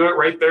you can do it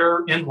right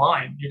there in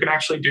line. You can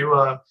actually do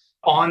a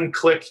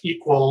on-click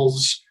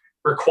equals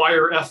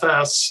require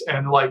FS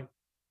and like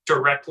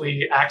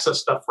directly access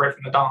stuff right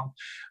from the DOM.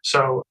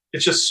 So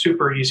it's just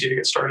super easy to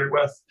get started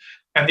with.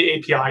 And the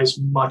API is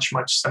much,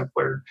 much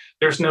simpler.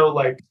 There's no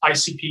like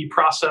ICP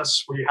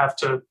process where you have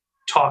to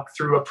talk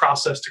through a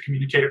process to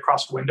communicate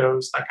across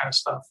windows, that kind of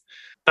stuff.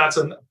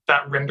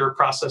 That render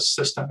process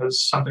system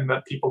is something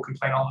that people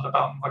complain a lot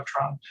about in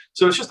Electron.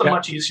 So it's just a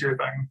much easier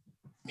thing.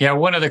 Yeah,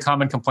 one of the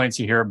common complaints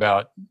you hear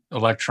about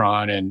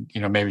Electron, and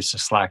maybe it's a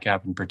Slack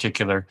app in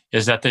particular,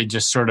 is that they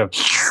just sort of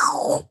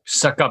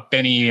suck up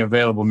any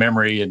available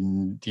memory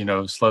and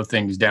slow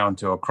things down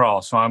to a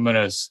crawl. So I'm going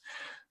to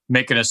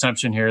make an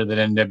assumption here that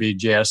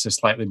NWJS is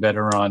slightly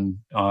better on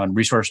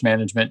resource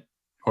management,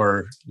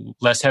 or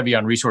less heavy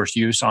on resource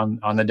use on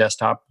the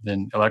desktop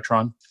than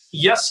Electron.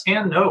 Yes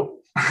and no.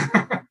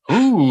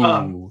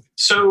 Ooh.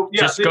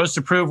 Just goes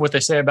to prove what they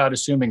say about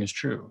assuming is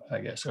true, I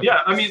guess. Okay.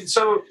 Yeah, I mean,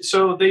 so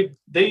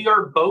they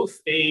are both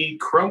a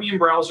Chromium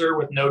browser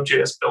with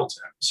Node.js built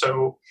in.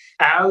 So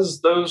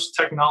as those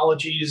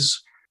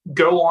technologies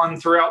go on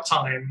throughout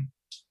time,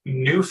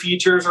 new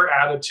features are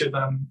added to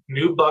them,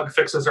 new bug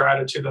fixes are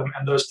added to them,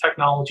 and those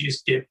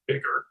technologies get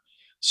bigger.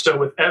 So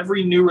with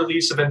every new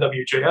release of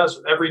NWJS,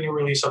 with every new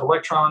release of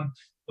Electron,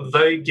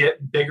 they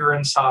get bigger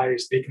in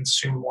size, they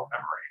consume more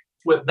memory.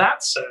 With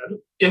that said,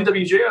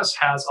 NWJS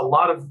has a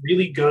lot of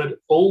really good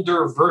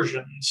older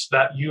versions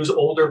that use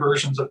older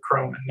versions of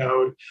Chrome and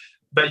Node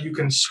that you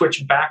can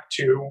switch back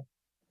to.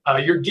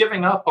 You're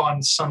giving up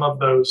on some of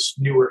those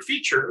newer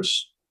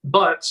features,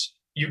 but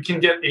you can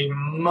get a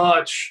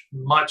much,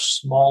 much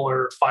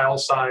smaller file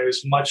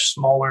size, much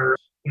smaller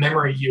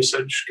memory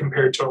usage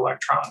compared to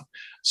Electron.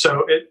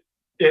 So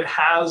it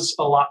has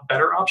a lot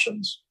better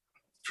options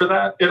for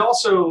that. It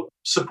also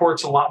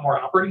supports a lot more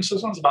operating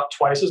systems, about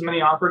twice as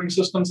many operating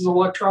systems as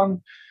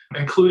Electron,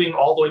 including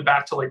all the way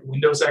back to like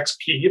Windows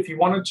XP if you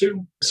wanted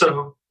to.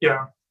 So,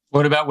 yeah.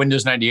 What about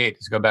Windows 98?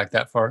 Does it go back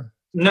that far?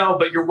 No,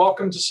 but you're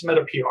welcome to submit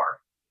a PR.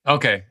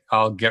 Okay,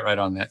 I'll get right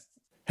on that.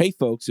 Hey,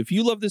 folks, if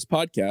you love this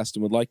podcast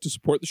and would like to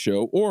support the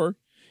show, or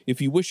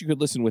if you wish you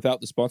could listen without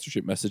the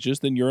sponsorship messages,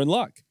 then you're in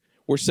luck.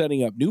 We're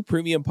setting up new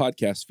premium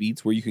podcast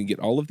feeds where you can get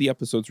all of the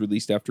episodes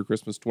released after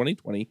Christmas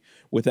 2020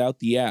 without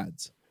the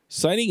ads.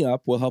 Signing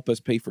up will help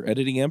us pay for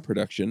editing and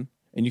production,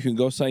 and you can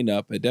go sign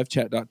up at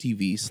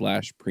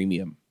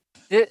devchat.tv/premium.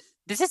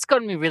 This has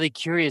gotten me really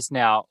curious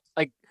now.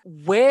 Like,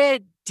 where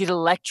did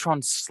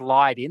Electron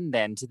slide in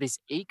then to this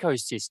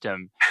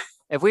ecosystem?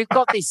 If we've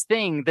got this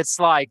thing that's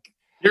like...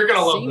 You're going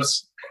to love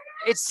this.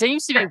 It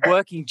seems to be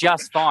working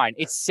just fine.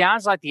 It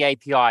sounds like the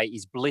API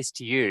is bliss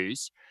to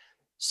use.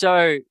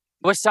 So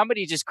was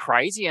somebody just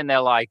crazy and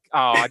they're like,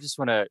 oh, I just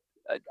want to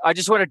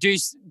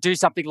do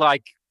something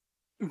like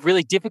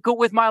really difficult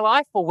with my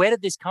life? Or where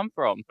did this come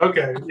from?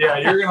 Okay, yeah,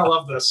 you're going to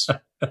love this.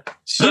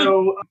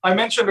 So I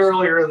mentioned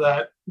earlier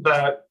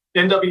that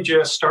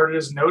NWJS started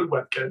as Node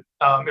WebKit.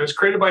 It was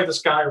created by this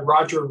guy,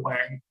 Roger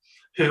Wang,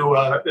 who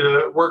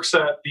works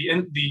at the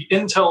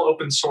Intel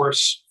Open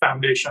Source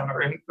Foundation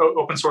or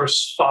Open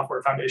Source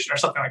Software Foundation or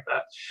something like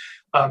that.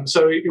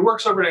 So he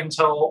works over at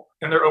Intel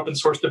in their open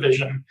source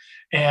division,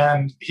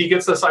 and he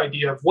gets this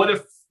idea of what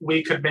if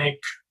we could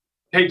make,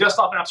 hey,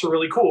 desktop apps are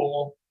really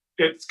cool.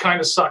 It kind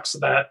of sucks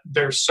that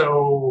they're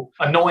so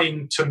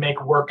annoying to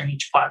make work in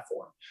each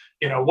platform.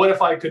 What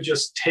if I could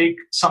just take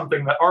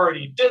something that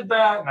already did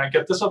that and I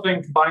get this other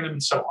thing, combine them,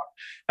 and so on.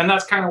 And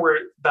that's kind of where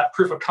that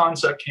proof of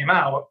concept came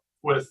out,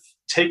 with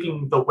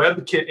taking the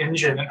WebKit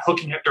engine and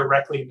hooking it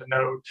directly into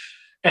Node.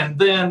 And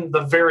then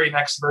the very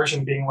next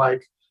version being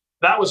like,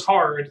 that was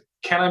hard.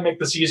 Can I make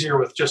this easier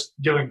with just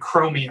doing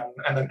Chromium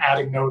and then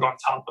adding Node on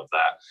top of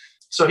that?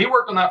 So he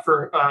worked on that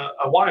for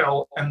a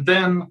while. And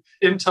then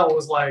Intel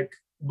was like,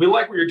 we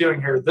like what you're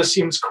doing here. This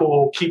seems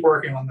cool. Keep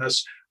working on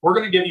this. We're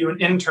going to give you an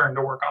intern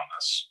to work on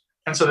this.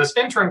 And so this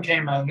intern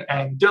came in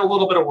and did a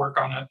little bit of work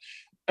on it,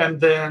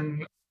 and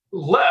then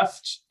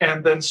left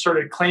and then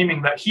started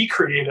claiming that he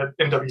created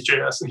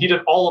NWJS and he did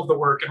all of the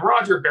work, and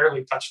Roger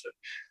barely touched it.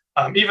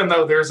 Even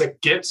though there's a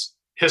Git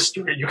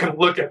history, you can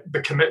look at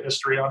the commit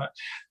history on it.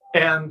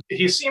 And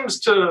he seems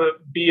to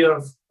be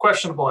of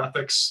questionable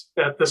ethics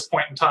at this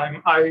point in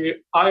time. I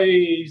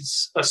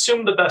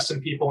assume the best in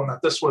people and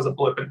that this was a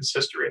blip in his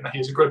history and that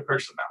he's a good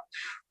person now.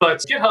 But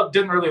GitHub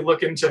didn't really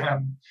look into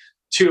him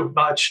too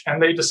much,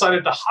 and they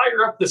decided to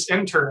hire up this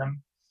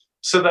intern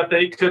so that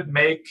they could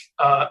make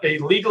a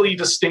legally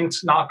distinct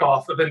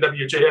knockoff of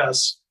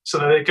NWJS, so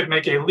that they could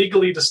make a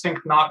legally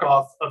distinct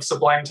knockoff of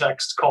Sublime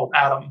Text called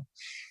Atom.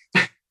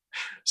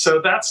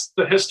 So that's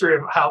the history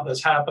of how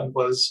this happened.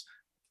 Was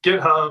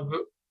GitHub,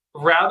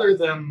 rather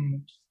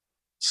than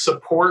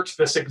support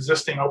this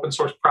existing open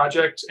source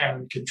project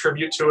and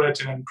contribute to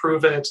it and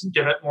improve it and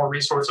give it more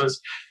resources,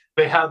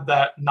 they had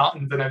that not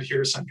invented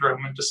here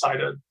syndrome and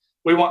decided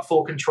we want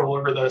full control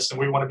over this and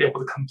we want to be able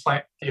to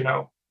complain,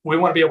 we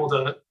want to be able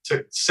to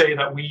say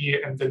that we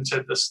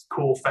invented this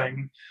cool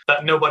thing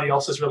that nobody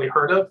else has really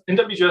heard of.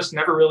 NWJS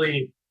never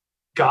really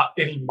got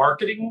any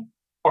marketing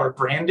or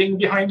branding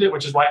behind it,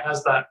 which is why it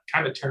has that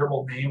kind of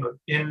terrible name of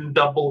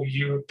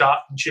NW.js.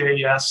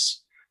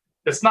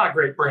 It's not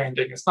great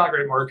branding. It's not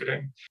great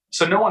marketing.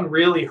 So no one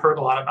really heard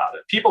a lot about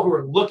it. People who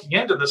were looking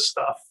into this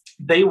stuff,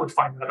 they would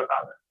find out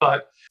about it.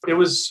 But it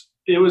was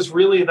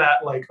really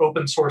that like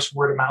open source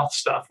word of mouth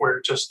stuff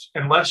where just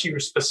unless you were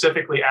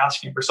specifically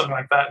asking for something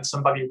like that and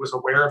somebody was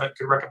aware of it,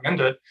 could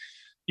recommend it,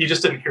 you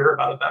just didn't hear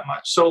about it that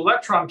much. So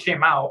Electron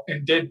came out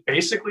and did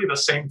basically the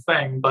same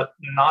thing, but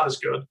not as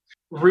good.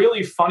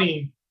 Really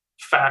funny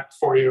fact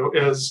for you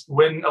is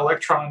when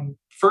Electron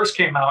first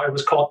came out, it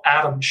was called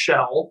Atom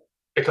Shell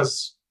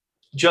because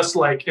just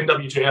like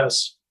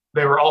NWJS,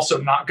 they were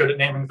also not good at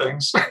naming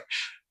things.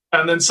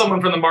 And then someone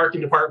from the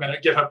marketing department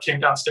at GitHub came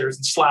downstairs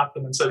and slapped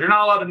them and said, you're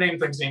not allowed to name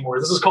things anymore.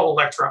 This is called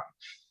Electron.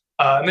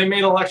 And they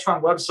made an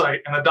Electron website,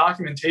 and the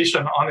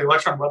documentation on the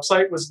Electron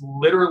website was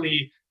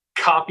literally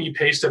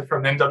copy-pasted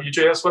from the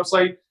NWJS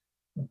website,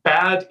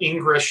 bad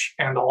English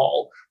and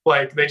all.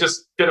 Like they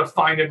just did a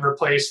find and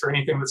replace for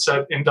anything that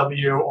said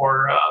NW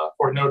or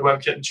Node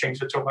WebKit and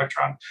changed it to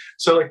Electron.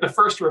 So like the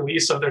first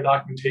release of their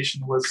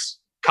documentation was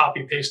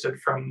copy pasted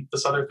from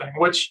this other thing,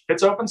 which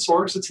it's open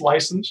source, it's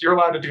licensed, you're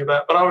allowed to do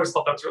that. But I always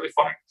thought that was really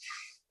funny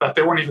that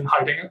they weren't even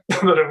hiding it,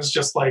 that it was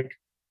just like,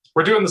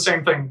 we're doing the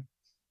same thing,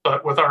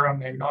 but with our own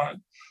name on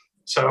it.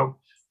 So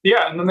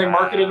yeah, and then they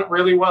marketed it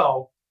really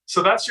well.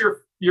 So that's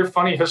your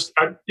funny history.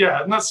 Yeah,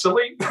 isn't that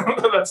silly?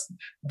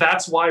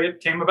 that's why it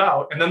came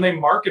about. And then they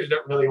marketed it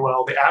really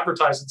well. They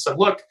advertised and said,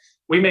 look,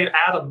 we made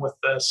Atom with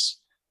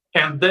this.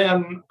 And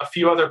then a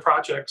few other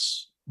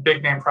projects,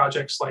 big name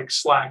projects like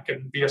Slack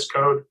and VS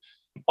Code,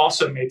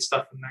 also made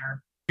stuff in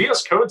there.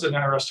 VS Code's an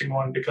interesting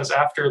one because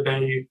after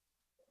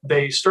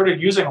they started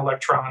using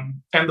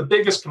Electron, and the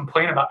biggest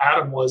complaint about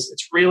Atom was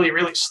it's really,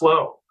 really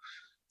slow.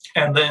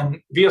 And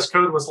then VS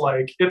Code was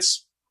like,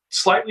 it's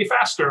slightly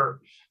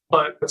faster,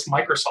 but it's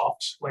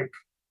Microsoft. Like,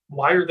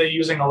 why are they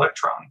using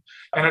Electron?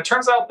 And it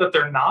turns out that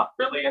they're not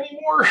really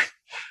anymore.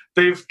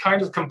 They've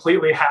kind of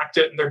completely hacked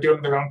it and they're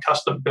doing their own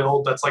custom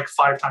build that's like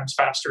 5 times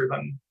faster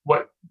than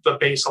what the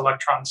base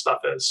Electron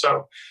stuff is.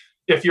 So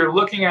if you're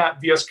looking at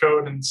VS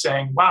Code and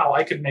saying, wow,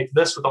 I could make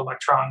this with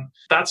Electron,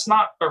 that's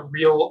not a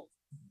real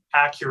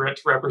accurate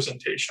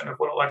representation of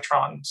what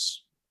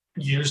Electron's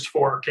used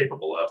for or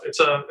capable of. It's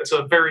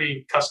a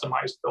very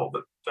customized build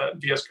that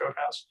VS Code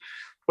has.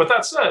 With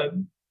that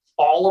said,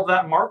 all of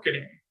that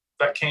marketing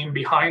that came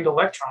behind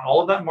Electron,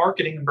 all of that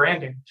marketing and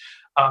branding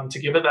to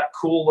give it that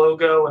cool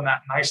logo and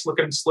that nice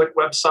looking slick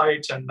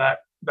website and that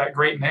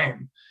great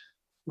name,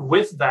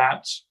 with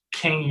that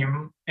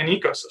came an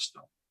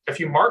ecosystem. If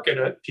you market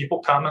it, people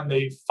come and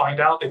they find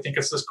out, they think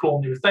it's this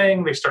cool new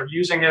thing, they start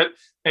using it,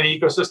 an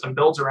ecosystem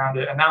builds around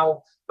it. And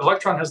now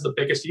Electron has the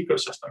biggest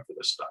ecosystem for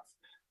this stuff.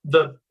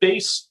 The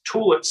base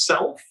tool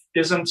itself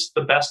isn't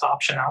the best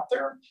option out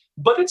there,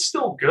 but it's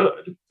still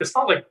good. It's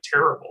not like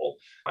terrible.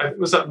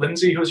 Was that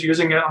Lindsay who was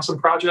using it on some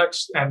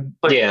projects? And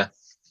like, yeah,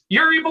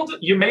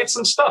 you made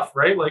some stuff,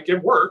 right? Like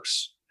it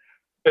works.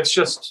 It's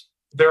just,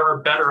 there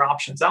are better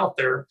options out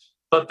there,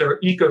 but their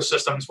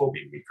ecosystems will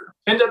be weaker.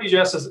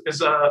 NWJS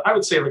is I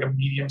would say like a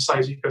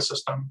medium-sized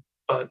ecosystem,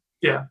 but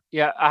yeah.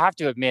 Yeah, I have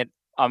to admit,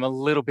 I'm a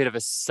little bit of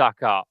a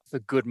sucker for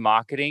good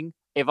marketing.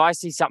 If I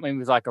see something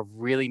with like a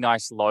really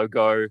nice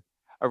logo,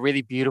 a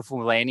really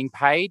beautiful landing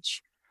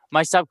page,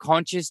 my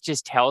subconscious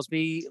just tells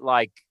me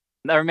like,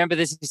 I remember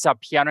this is a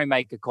piano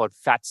maker called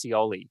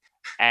Fazioli,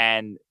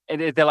 and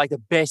they're like the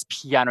best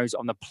pianos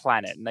on the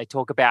planet. And they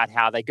talk about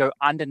how they go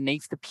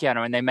underneath the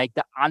piano and they make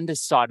the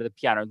underside of the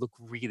piano look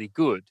really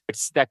good.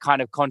 It's that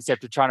kind of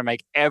concept of trying to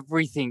make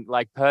everything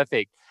like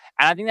perfect.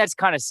 And I think that's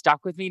kind of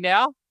stuck with me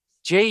now.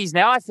 Geez,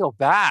 now I feel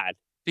bad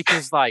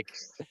because like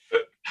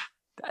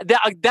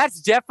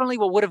that's definitely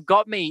what would have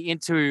got me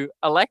into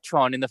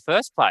Electron in the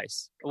first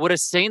place. I would have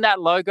seen that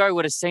logo,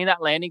 would have seen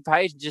that landing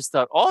page and just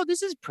thought, oh,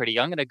 this is pretty.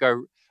 I'm going to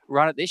go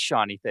run at this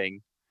shiny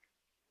thing.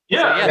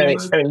 Yeah, so, I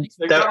mean,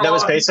 that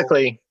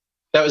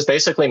was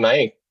basically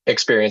my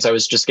experience. I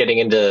was just getting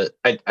into,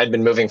 I'd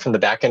been moving from the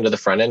back end to the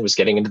front end, was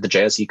getting into the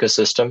JS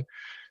ecosystem.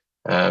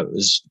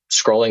 Was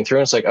scrolling through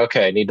and it's like,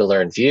 okay, I need to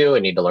learn Vue. I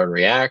need to learn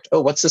React.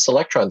 Oh, what's this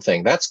Electron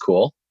thing? That's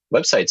cool.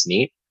 Website's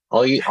neat.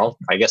 I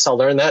guess I'll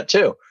learn that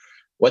too.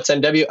 What's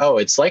NW? Oh,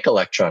 it's like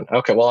Electron.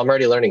 Okay, well, I'm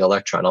already learning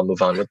Electron. I'll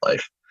move on with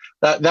life.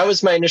 That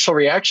was my initial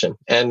reaction.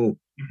 And,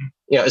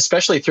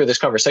 especially through this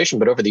conversation,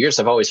 but over the years,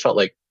 I've always felt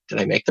like, did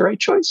I make the right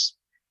choice?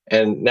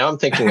 And now I'm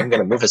thinking I'm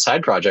going to move a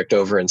side project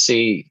over and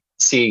see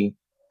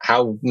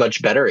how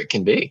much better it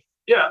can be.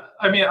 Yeah,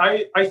 I mean,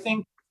 I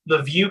think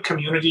the Vue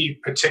community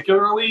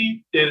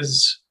particularly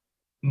is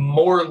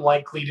more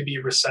likely to be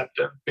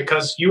receptive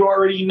because you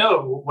already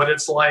know what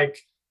it's like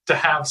to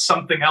have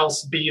something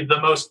else be the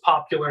most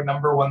popular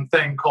number one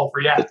thing called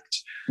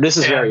React. This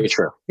is very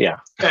true. Yeah.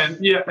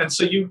 And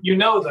so you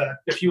know that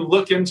if you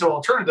look into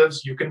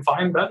alternatives, you can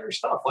find better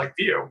stuff like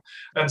VUE.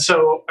 And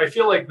so I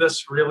feel like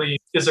this really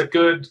is a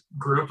good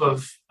group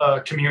of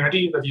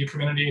community, the VUE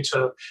community,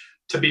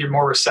 to be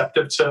more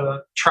receptive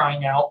to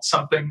trying out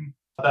something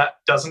that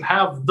doesn't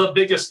have the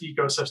biggest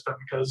ecosystem,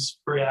 because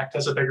React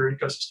has a bigger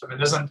ecosystem.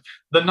 It isn't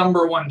the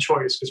number one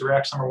choice because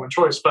React's number one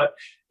choice, but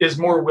is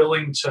more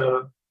willing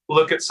to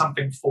look at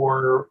something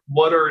for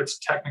what are its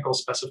technical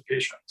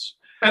specifications.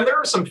 And there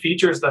are some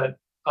features that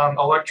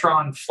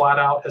Electron flat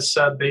out has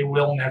said they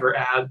will never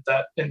add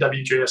that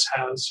NWJS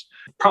has.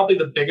 Probably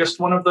the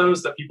biggest one of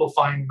those that people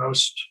find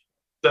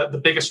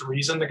the biggest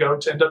reason to go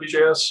to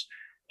NWJS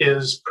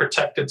is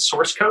protected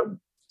source code.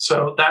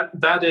 So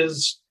that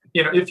is,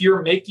 if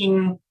you're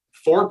making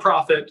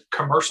for-profit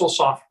commercial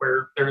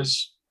software,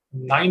 there's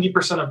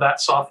 90% of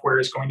that software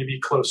is going to be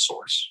closed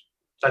source.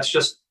 That's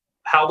just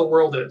how the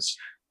world is.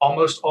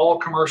 Almost all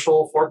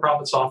commercial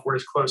for-profit software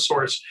is closed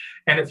source.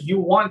 And if you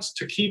want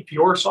to keep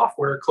your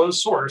software closed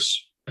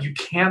source, you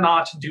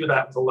cannot do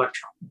that with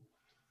Electron,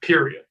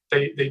 period.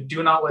 They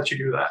do not let you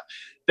do that.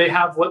 They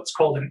have what's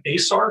called an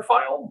ASAR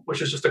file,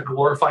 which is just a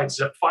glorified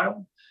zip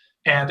file.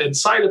 And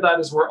inside of that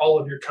is where all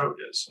of your code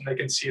is, and they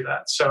can see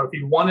that. So if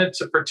you wanted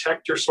to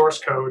protect your source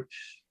code,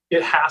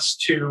 it has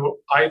to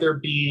either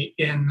be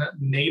in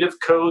native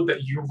code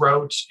that you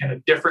wrote in a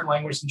different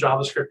language than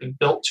JavaScript and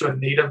built to a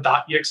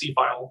native.exe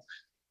file,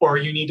 or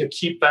you need to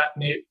keep that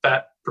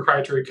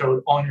proprietary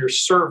code on your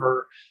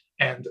server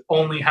and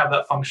only have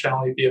that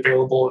functionality be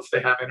available if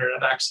they have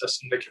internet access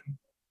and they can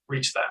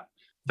reach that.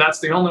 That's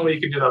the only way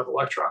you can do that with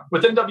Electron.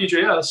 Within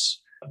WJS,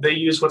 they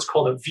use what's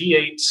called a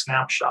V8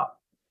 snapshot.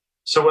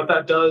 So what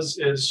that does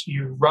is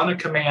you run a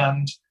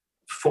command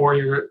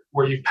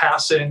where you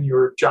pass in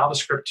your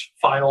JavaScript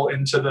file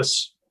into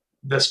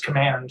this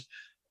command,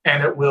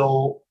 and it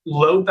will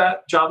load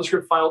that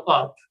JavaScript file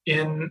up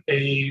in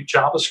a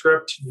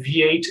JavaScript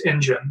V8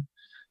 engine,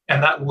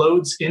 and that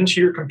loads into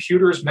your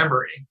computer's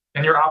memory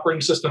and your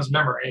operating system's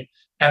memory,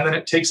 and then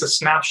it takes a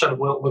snapshot of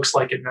what it looks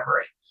like in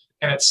memory,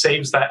 and it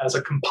saves that as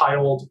a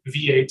compiled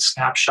V8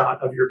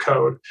 snapshot of your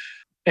code.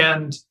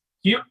 And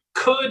you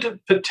could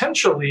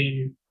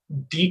potentially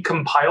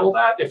decompile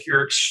that if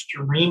you're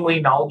extremely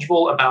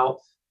knowledgeable about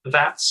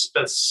that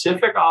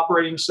specific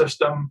operating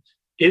system,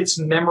 its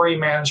memory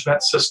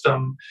management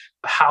system,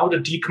 how to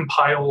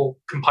decompile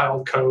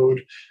compiled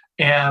code,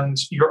 and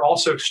you're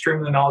also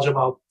extremely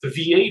knowledgeable about the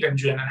V8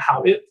 engine and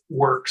how it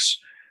works,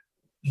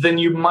 then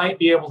you might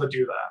be able to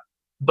do that.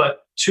 But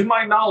to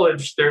my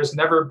knowledge, there's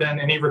never been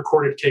any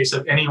recorded case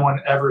of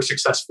anyone ever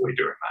successfully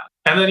doing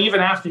that. And then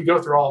even after you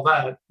go through all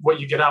that, what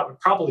you get out would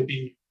probably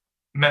be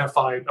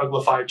minified,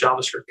 uglified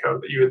JavaScript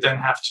code that you would then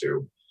have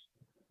to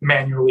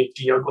manually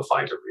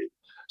de-uglify to read.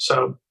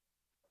 So,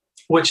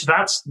 which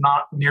that's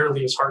not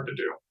nearly as hard to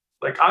do.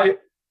 Like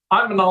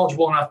I'm a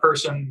knowledgeable enough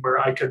person where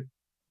I could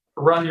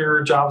run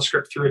your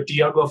JavaScript through a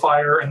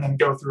de-uglifier and then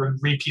go through and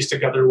re-piece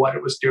together what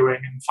it was doing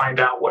and find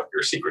out what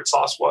your secret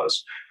sauce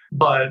was.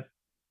 But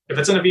if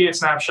it's in a V8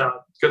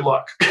 snapshot, good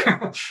luck.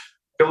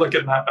 Good luck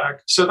getting that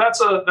back. So that's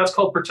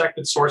called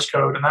protected source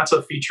code, and that's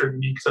a feature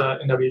unique to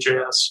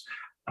NWJS,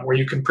 where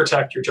you can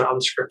protect your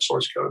JavaScript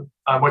source code,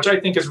 which I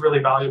think is really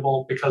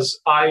valuable because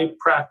I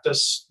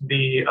practice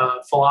the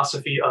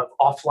philosophy of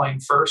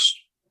offline first,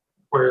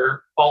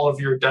 where all of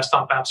your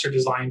desktop apps are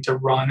designed to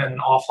run in an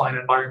offline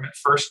environment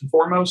first and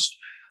foremost,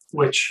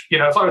 which,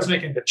 if I was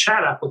making a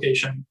chat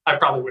application, I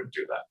probably wouldn't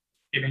do that.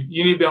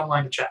 You need to be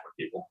online to chat with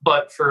people.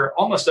 But for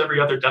almost every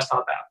other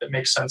desktop app, it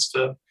makes sense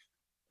to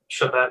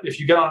show that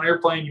if you get on an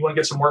airplane, you want to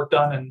get some work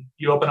done, and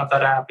you open up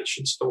that app, it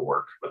should still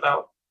work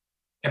without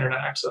internet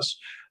access.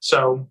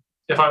 So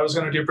if I was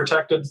going to do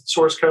protected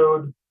source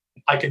code,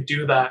 I could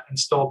do that and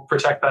still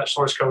protect that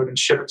source code and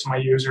ship it to my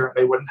user, and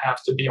they wouldn't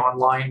have to be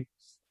online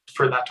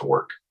for that to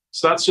work.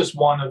 So that's just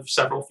one of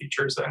several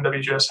features that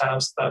NWJS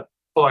has that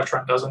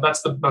Electron doesn't.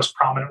 That's the most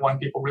prominent one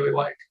people really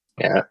like.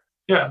 Yeah.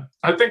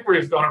 I think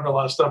we've gone over a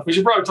lot of stuff. We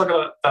should probably talk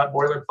about that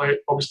boilerplate,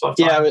 but we still have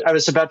time. Yeah, I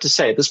was about to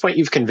say, at this point,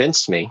 you've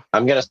convinced me.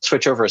 I'm going to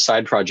switch over a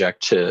side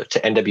project to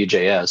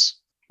NWJS.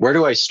 Where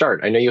do I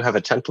start? I know you have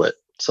a template,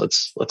 so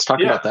let's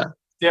talk about that.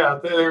 Yeah,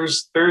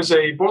 there's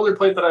a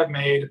boilerplate that I've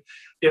made.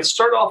 It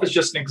started off as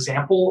just an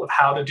example of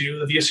how to do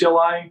the VUE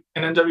CLI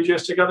and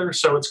NWJS together.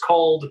 So it's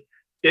called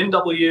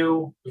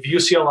NW VUE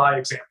CLI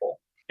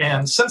example.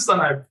 And since then,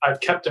 I've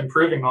kept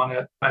improving on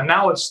it. And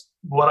now it's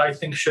what I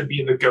think should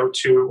be the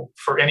go-to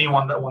for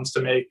anyone that wants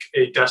to make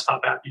a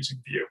desktop app using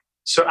VUE.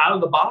 So out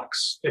of the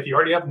box, if you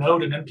already have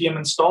Node and NPM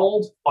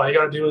installed, all you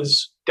got to do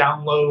is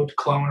download,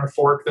 clone, or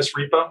fork this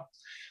repo.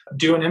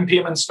 Do an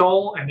npm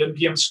install and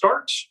npm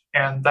start,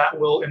 and that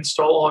will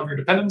install all of your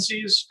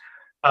dependencies,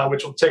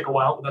 which will take a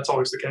while, but that's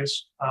always the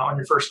case on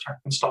your first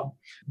install.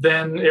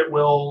 Then it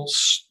will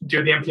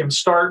do the npm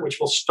start, which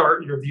will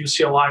start your VUE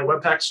CLI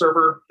Webpack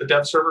server, the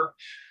dev server.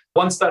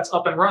 Once that's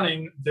up and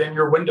running, then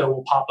your window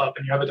will pop up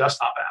and you have a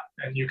desktop app.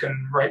 and you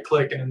can right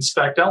click and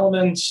inspect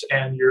elements,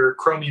 and your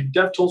Chromium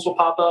DevTools will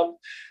pop up.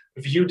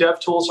 Vue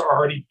DevTools are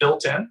already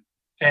built in,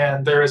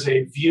 and there is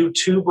a Vue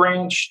 2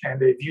 branch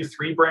and a Vue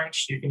 3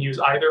 branch. You can use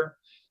either.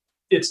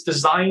 It's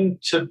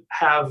designed to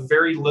have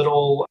very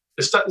little,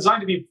 it's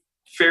designed to be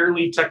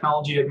fairly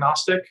technology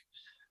agnostic.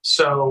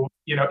 So,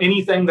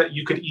 anything that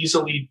you could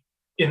easily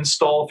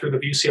install through the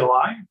Vue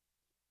CLI,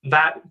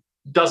 that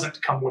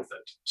doesn't come with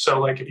it. So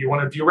like if you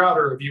want a Vue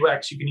router or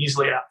Vuex, you can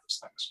easily add those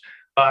things.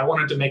 I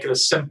wanted to make it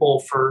as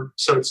simple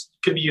so it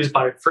can be used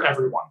for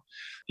everyone.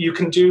 You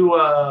can do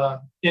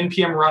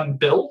npm run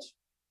build,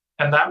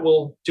 and that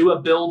will do a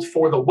build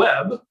for the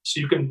web. So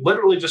you can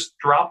literally just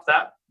drop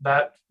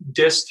that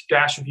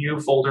dist-vue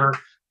folder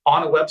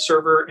on a web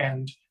server,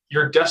 and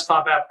your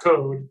desktop app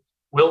code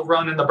will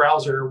run in the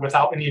browser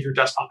without any of your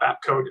desktop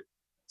app code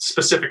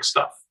specific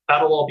stuff.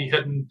 That'll all be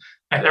hidden,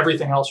 and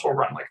everything else will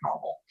run like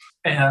normal.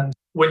 And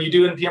when you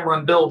do npm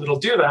run build, it'll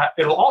do that.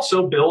 It'll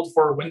also build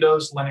for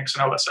Windows, Linux,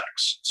 and OS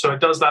X. So it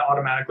does that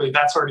automatically.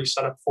 That's already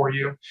set up for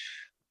you.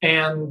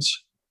 And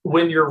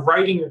when you're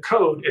writing your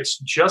code, it's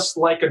just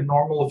like a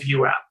normal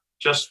Vue app,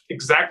 just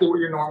exactly what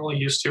you're normally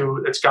used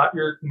to. It's got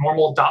your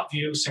normal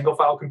 .vue single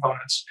file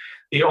components.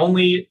 The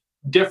only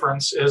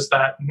difference is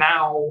that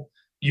now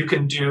you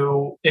can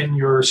do in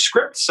your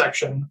script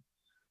section,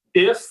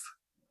 if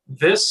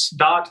this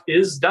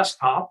is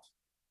desktop,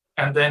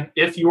 and then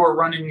if you are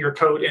running your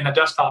code in a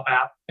desktop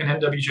app in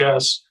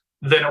NWJS,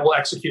 then it will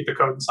execute the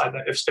code inside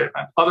that if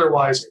statement.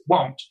 Otherwise, it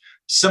won't.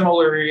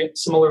 Similarly,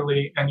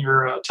 in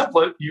your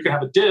template, you can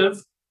have a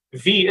div,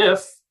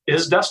 vif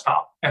is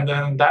desktop, and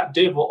then that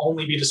div will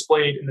only be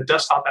displayed in the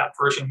desktop app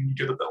version when you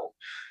do the build.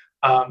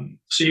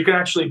 So you can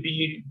actually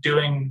be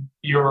doing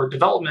your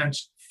development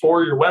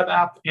for your web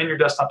app and your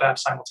desktop app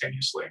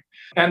simultaneously.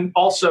 And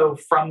also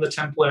from the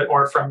template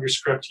or from your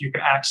script, you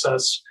can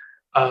access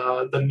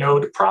the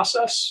node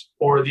process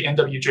or the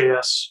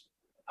NWJS.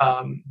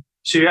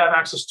 So you have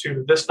access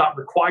to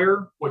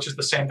this.require, which is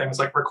the same thing as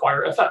like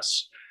require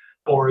FS,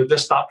 or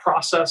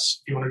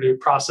this.process, if you want to do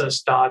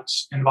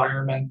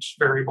process.environment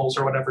variables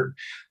or whatever,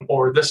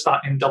 or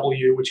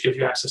this.nw, which gives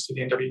you access to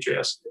the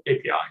NWJS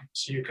API.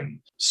 So you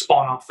can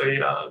spawn off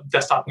a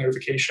desktop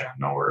notification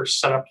or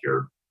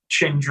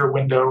change your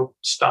window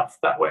stuff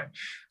that way.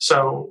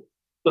 So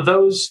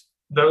those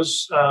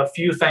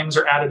few things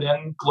are added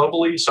in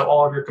globally, so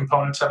all of your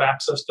components have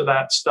access to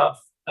that stuff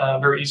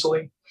very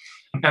easily.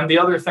 And the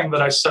other thing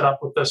that I set up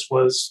with this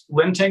was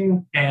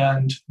linting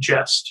and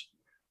jest,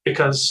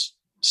 because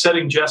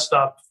setting jest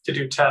up to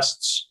do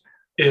tests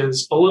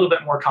is a little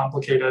bit more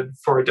complicated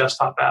for a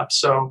desktop app.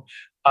 So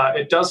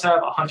it does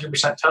have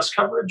 100% test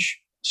coverage.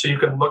 So you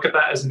can look at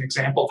that as an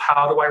example of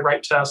how do I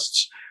write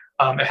tests.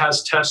 It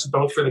has tests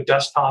both for the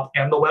desktop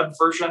and the web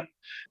version.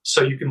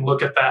 So you can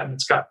look at that and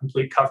it's got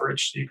complete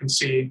coverage. So you can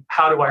see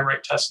how do I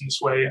write tests in this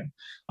way, and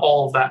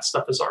all of that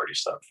stuff is already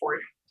set up for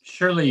you.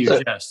 Surely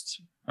you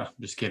jest. Oh,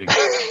 just kidding.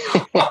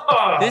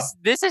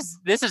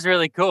 This is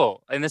really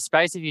cool. In the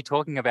space of you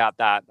talking about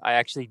that, I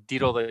actually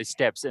did all those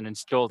steps and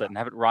installed it and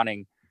have it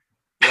running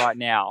right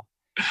now.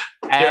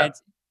 And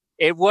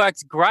it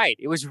worked great.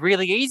 It was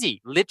really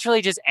easy.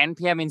 Literally just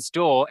npm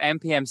install,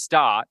 npm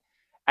start.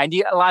 And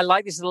I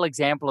like this little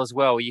example as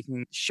well, where you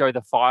can show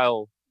the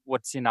file,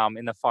 what's in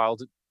the file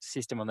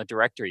system on the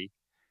directory,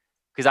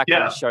 because that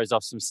kind of shows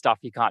off some stuff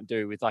you can't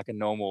do with like a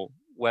normal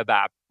web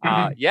app.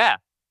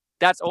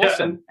 That's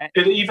awesome. Yeah,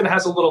 and it even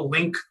has a little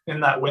link in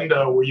that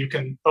window where you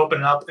can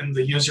open up in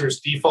the user's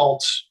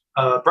default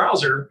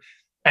browser,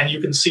 and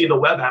you can see the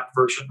web app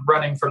version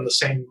running from the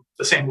same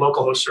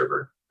localhost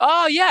server.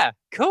 Oh yeah,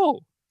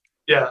 cool.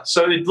 Yeah,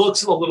 so it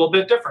looks a little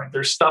bit different.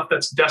 There's stuff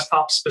that's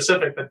desktop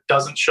specific that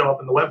doesn't show up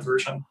in the web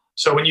version.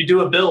 So when you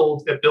do a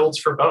build, it builds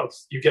for both.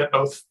 You get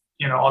both,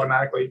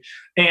 automatically.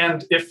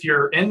 And if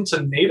you're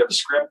into native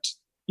script,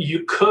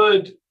 you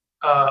could.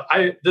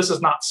 This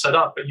is not set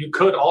up, but you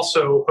could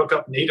also hook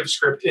up native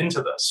script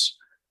into this.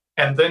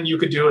 And then you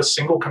could do a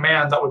single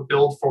command that would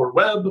build for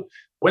web,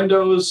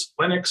 Windows,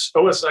 Linux,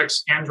 OS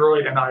X,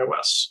 Android, and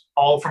iOS,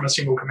 all from a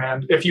single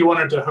command if you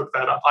wanted to hook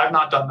that up. I've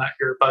not done that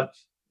here, but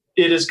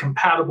it is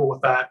compatible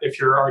with that if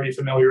you're already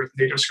familiar with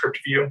native script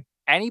view.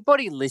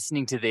 Anybody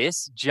listening to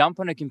this, jump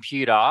on a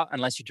computer,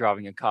 unless you're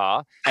driving a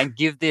car, and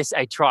give this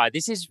a try.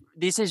 This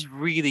is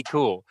really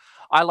cool.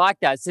 I like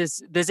that.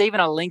 There's even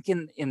a link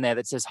in there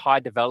that says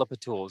hide developer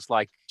tools,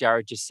 like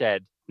Jared just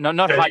said. No,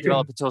 not hide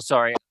developer tools,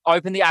 sorry.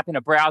 Open the app in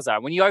a browser.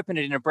 When you open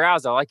it in a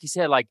browser, like you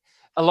said, like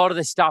a lot of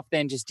the stuff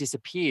then just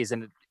disappears.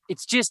 And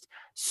it's just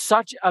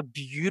such a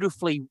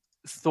beautifully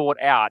thought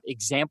out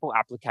example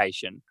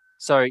application.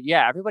 So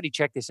yeah, everybody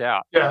check this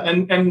out. Yeah,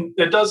 and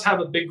it does have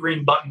a big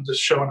green button to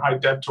show and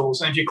hide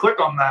DevTools. And if you click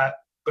on that,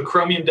 the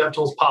Chromium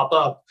DevTools pop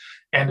up,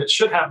 and it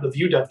should have the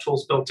Vue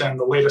DevTools built in,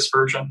 the latest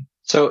version.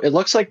 So it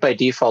looks like by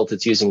default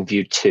it's using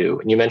Vue 2,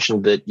 and you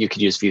mentioned that you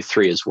could use Vue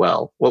 3 as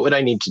well. What would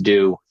I need to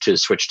do to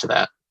switch to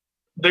that?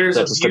 There's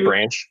just a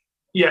branch?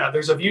 Yeah,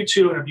 there's a Vue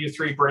 2 and a Vue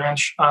 3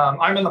 branch.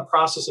 I'm in the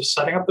process of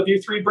setting up the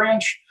Vue 3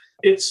 branch.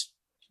 It's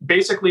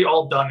basically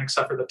all done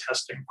except for the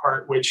testing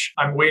part, which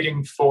I'm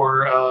waiting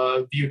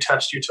for VUE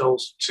test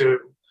utils to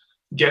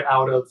get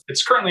out of.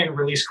 It's currently in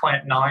release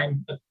client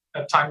 9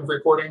 at time of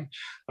recording.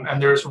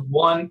 And there's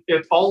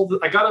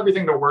I got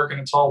everything to work and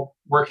it's all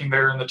working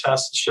there in the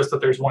test. It's just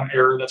that there's one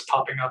error that's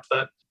popping up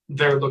that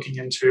they're looking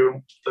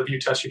into, the VUE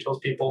test utils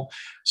people.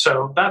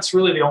 So that's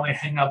really the only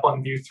hang up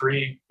on VUE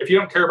 3. If you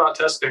don't care about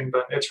testing,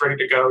 then it's ready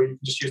to go. You can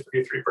just use the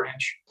VUE 3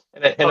 branch.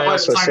 By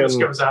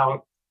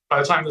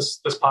the time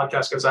this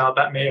podcast goes out,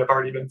 that may have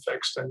already been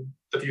fixed and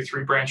the VUE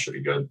 3 branch should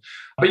be good.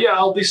 But yeah,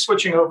 I'll be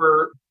switching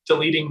over,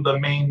 deleting the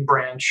main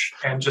branch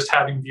and just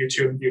having VUE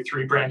 2 and VUE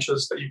 3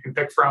 branches that you can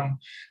pick from.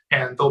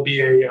 And there'll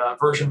be a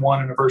version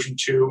 1 and a version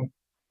 2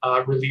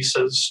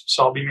 releases.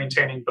 So I'll be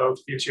maintaining both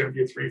VUE 2 and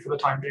VUE 3 for the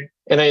time being.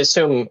 And I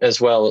assume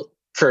as well,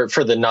 for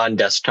the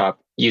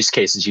non-desktop use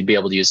cases, you'd be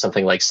able to use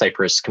something like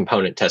Cypress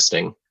component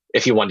testing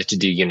if you wanted to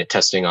do unit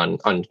testing on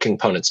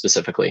components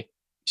specifically.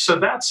 So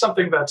that's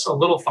something that's a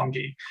little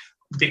funky.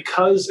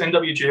 Because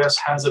NWJS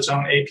has its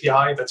own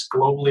API that's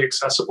globally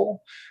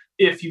accessible,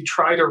 if you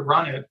try to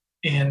run it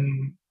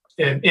in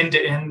an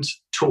end-to-end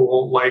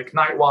tool like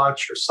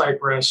Nightwatch or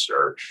Cypress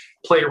or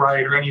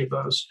Playwright or any of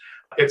those,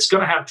 it's going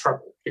to have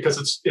trouble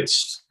because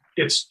it's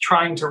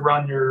trying to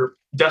run your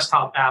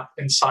desktop app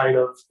inside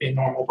of a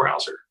normal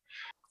browser.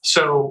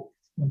 So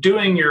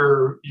doing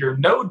your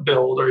node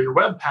build or your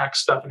Webpack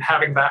stuff and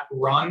having that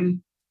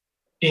run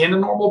in a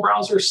normal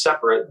browser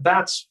separate,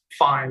 that's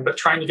fine. But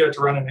trying to get it to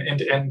run in an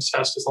end-to-end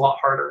test is a lot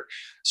harder.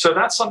 So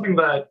that's something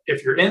that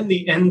if you're in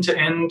the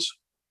end-to-end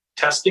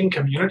testing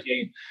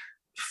community,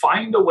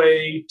 find a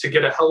way to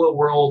get a Hello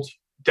World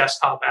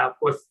desktop app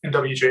with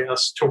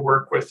NWJS to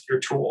work with your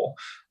tool.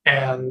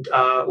 And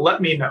let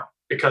me know,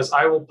 because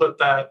I will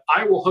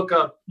hook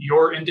up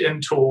your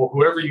end-to-end tool,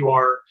 whoever you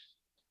are,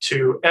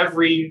 to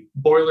every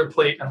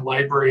boilerplate and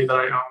library that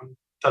I own,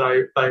 that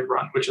I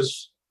run, which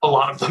is a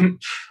lot of them.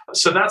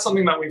 So that's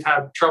something that we've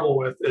had trouble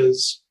with.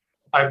 Is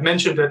I've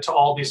mentioned it to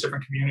all these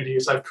different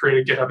communities. I've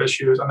created GitHub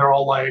issues and they're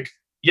all like,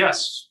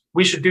 yes,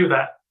 we should do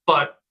that,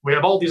 but we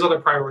have all these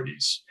other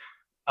priorities.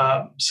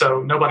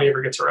 So nobody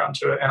ever gets around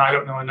to it. And I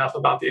don't know enough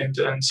about the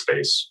end-to-end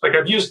space. Like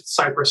I've used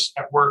Cypress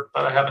at work,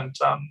 but I don't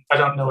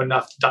know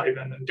enough to dive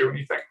in and do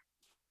anything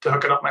to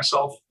hook it up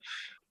myself.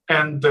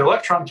 And the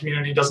Electron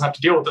community doesn't have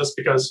to deal with this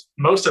because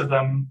most of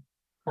them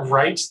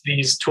write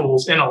these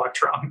tools in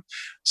Electron.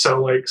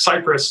 So like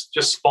Cypress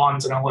just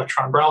spawns an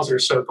Electron browser.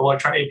 So the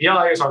Electron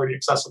API is already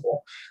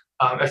accessible.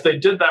 If they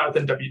did that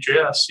within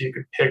WJS, so you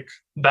could pick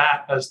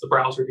that as the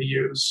browser to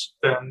use,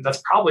 then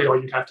that's probably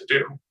all you'd have to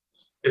do.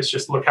 Is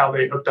just look how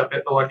they hooked up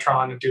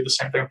Electron and do the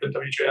same thing within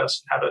WJS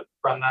and have it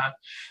run that.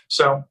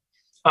 So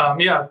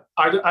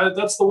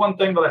that's the one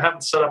thing that I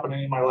haven't set up in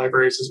any of my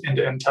libraries is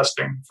end-to-end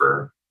testing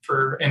for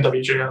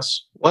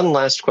NWJS. One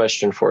last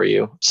question for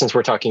you, since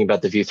we're talking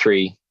about the VUE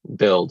 3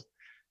 build.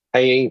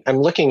 I'm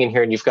looking in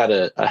here and you've got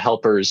a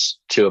helpers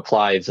to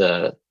apply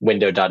the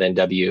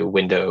window.nw,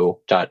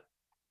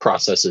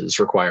 window.processes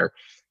require.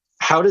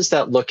 How does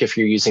that look if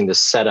you're using the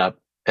setup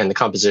and the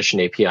composition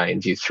API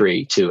in VUE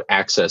 3 to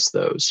access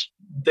those?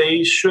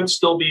 They should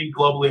still be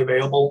globally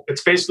available.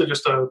 It's basically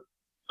just a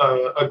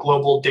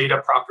global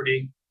data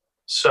property.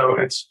 So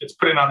it's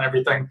putting on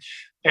everything.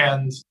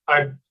 And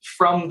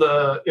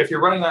if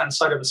you're running that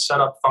inside of a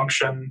setup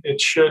function,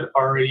 it should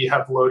already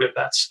have loaded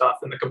that stuff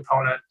in the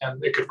component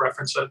and it could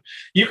reference it.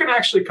 You can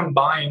actually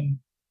combine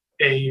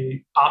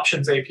a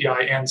options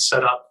API and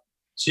setup.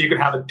 So you can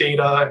have a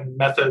data and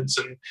methods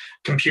and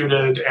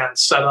computed and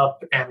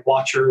setup and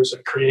watchers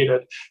and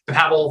created and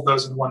have all of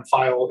those in one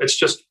file. It's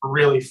just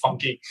really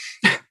funky.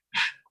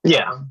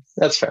 Yeah,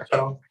 that's fair.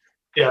 So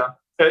yeah,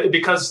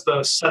 because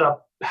the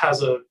setup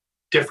has a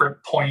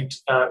different point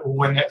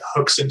when it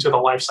hooks into the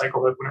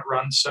lifecycle when it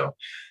runs. So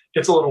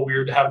it's a little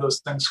weird to have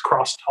those things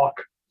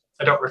cross-talk.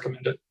 I don't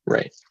recommend it.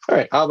 Right. All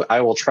right.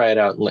 I will try it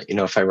out and let you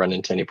know if I run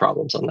into any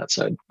problems on that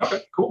side.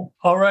 Okay, cool.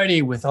 All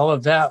righty. With all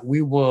of that,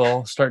 we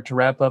will start to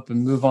wrap up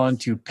and move on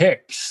to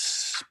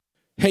picks.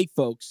 Hey,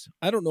 folks.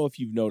 I don't know if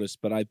you've noticed,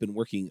 but I've been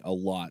working a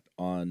lot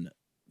on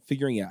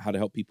figuring out how to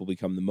help people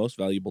become the most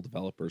valuable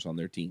developers on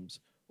their teams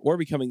or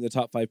becoming the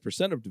top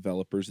 5% of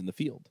developers in the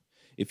field.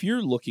 If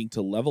you're looking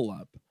to level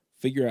up,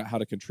 figure out how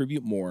to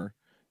contribute more,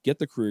 get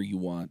the career you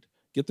want,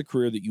 get the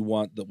career that you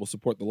want that will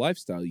support the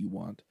lifestyle you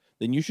want,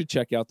 then you should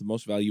check out the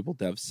Most Valuable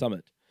Dev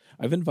Summit.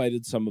 I've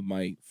invited some of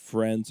my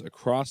friends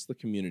across the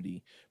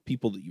community,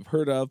 people that you've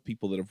heard of,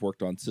 people that have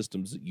worked on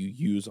systems that you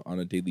use on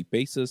a daily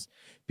basis,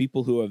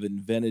 people who have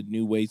invented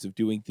new ways of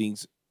doing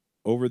things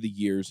over the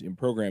years in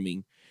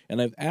programming, and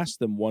I've asked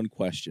them one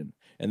question,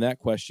 and that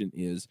question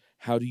is,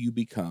 how do you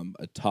become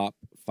a top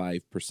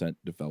 5%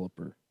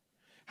 developer?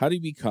 How do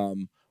you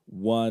become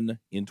 1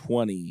 in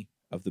 20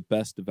 of the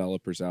best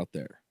developers out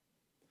there?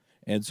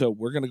 And so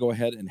we're going to go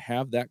ahead and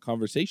have that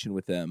conversation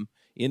with them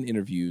in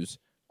interviews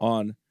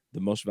on the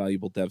Most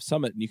Valuable Dev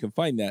Summit. And you can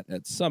find that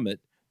at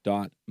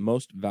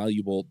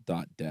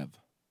summit.mostvaluable.dev.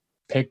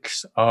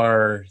 Picks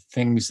are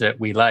things that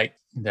we like,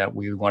 that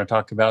we want to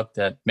talk about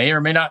that may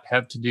or may not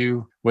have to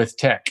do with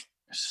tech.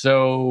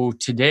 So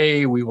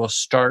today we will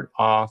start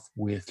off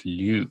with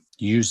Luke.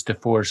 Use the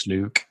Force,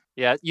 Luke.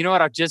 Yeah, you know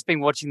what? I've just been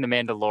watching The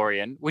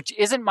Mandalorian, which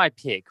isn't my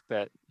pick,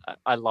 but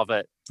I love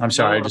it. I'm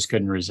sorry, I just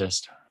couldn't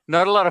resist.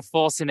 Not a lot of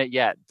Force in it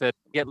yet, but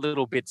get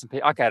little bits and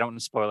pieces. Okay, I don't want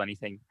to spoil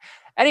anything.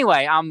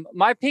 Anyway,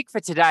 my pick for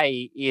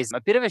today is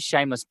a bit of a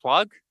shameless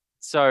plug.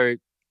 So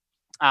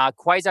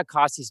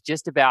QuasarCast is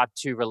just about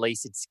to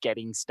release its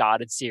Getting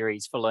Started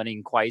series for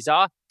learning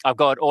Quasar. I've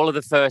got all of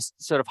the first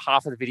sort of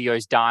half of the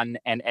videos done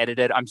and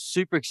edited. I'm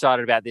super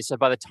excited about this. So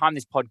by the time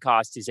this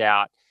podcast is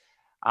out,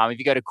 if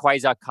you go to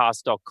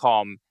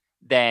quasarcast.com,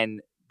 then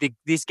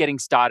this Getting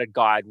Started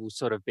guide will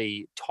sort of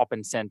be top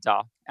and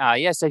center.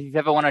 So if you've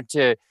ever wanted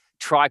to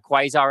try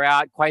Quasar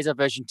out, Quasar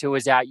version 2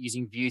 is out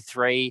using VUE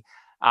 3.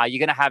 You're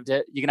gonna have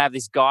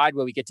this guide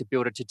where we get to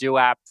build a to-do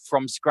app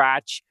from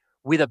scratch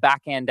with a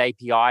back-end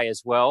API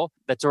as well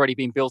that's already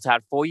been built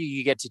out for you.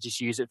 You get to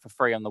just use it for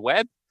free on the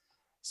web.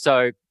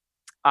 So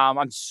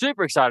I'm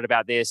super excited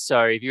about this.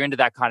 So if you're into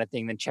that kind of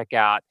thing, then check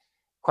out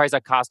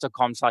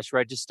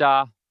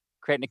quasarcast.com/register,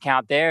 create an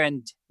account there,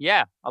 and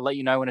I'll let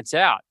you know when it's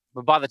out.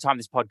 But by the time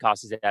this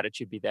podcast is out, it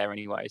should be there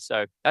anyway.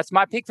 So that's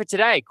my pick for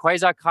today,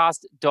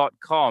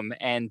 quasarcast.com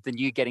and the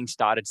new Getting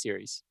Started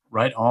series.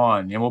 Right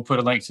on. And we'll put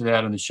a link to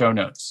that in the show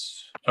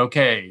notes.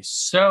 Okay,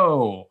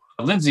 so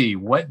Lindsay,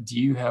 what do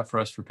you have for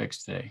us for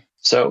picks today?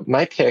 So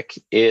my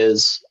pick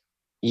is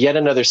yet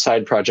another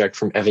side project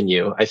from Evan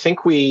Yu. I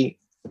think we,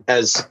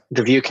 as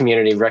the VUE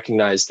community,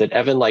 recognize that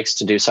Evan likes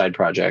to do side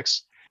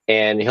projects,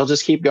 and he'll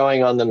just keep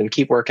going on them and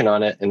keep working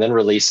on it and then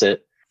release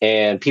it.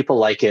 And people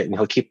like it, and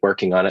he'll keep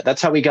working on it.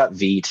 That's how we got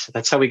Veet.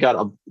 That's how we got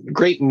a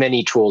great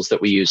many tools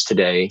that we use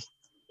today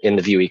in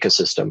the VUE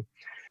ecosystem.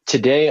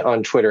 Today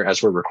on Twitter,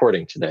 as we're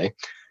recording today,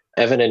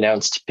 Evan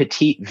announced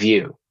Petite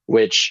VUE,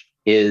 which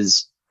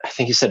is, I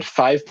think he said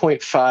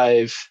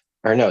 5.5,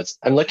 or no,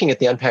 I'm looking at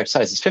the unpacked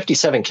size. It's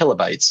 57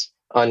 kilobytes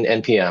on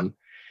NPM.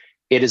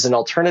 It is an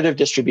alternative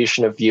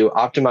distribution of VUE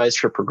optimized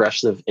for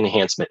progressive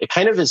enhancement. It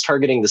kind of is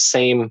targeting the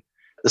same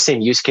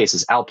use case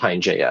as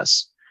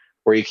Alpine.js,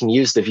 where you can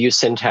use the VUE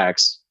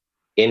syntax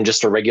in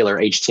just a regular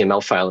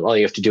HTML file, and all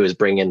you have to do is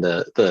bring in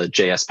the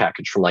JS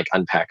package from like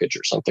Unpackage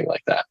or something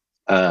like that.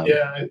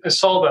 I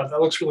saw that.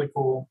 That looks really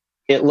cool.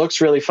 It looks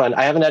really fun.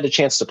 I haven't had a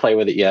chance to play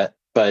with it yet,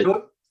 but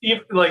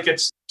like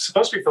it's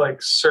supposed to be for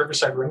like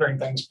server-side rendering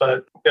things,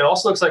 but it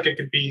also looks like it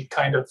could be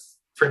kind of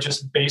for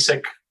just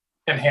basic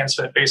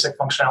enhancement, basic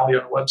functionality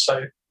on a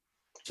website.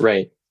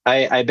 Right.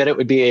 I bet it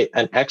would be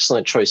an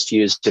excellent choice to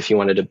use if you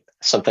wanted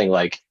something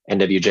like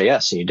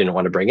NWJS and you didn't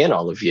want to bring in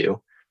all of VUE,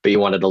 but you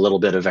wanted a little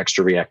bit of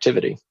extra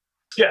reactivity.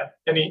 Yeah,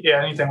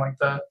 anything like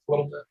that, a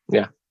little bit.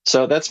 Yeah.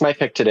 So that's my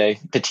pick today,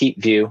 Petite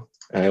VUE.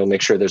 I will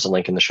make sure there's a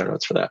link in the show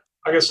notes for that.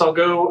 I guess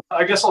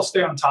I'll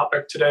stay on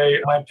topic today.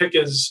 My pick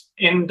is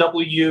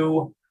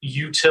nwutils.io.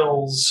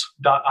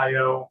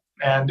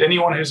 And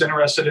anyone who's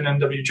interested in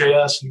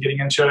NWJS and getting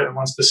into it and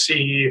wants to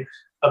see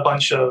a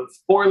bunch of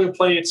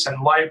boilerplates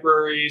and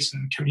libraries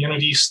and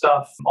community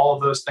stuff, all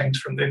of those things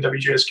from the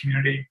NWJS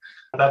community,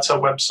 that's a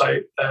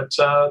website that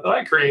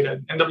I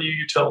created,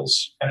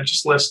 NWUtils. And it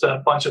just lists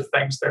a bunch of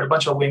things there, a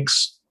bunch of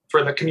links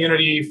for the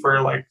community, for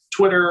like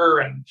Twitter,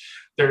 and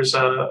there's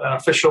an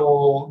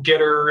official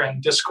Gitter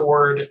and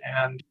Discord,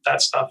 and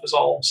that stuff is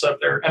all set up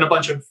there, and a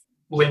bunch of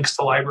links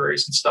to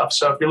libraries and stuff.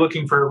 So if you're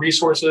looking for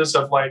resources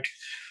of like,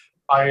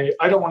 I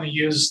don't want to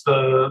use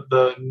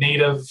the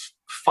native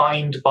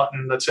find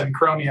button that's in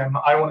Chromium,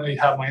 I want to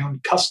have my own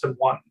custom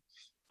one,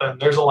 then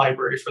there's a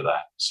library for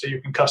that. So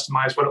you can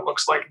customize what it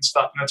looks like and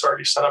stuff, and it's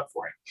already set up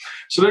for you.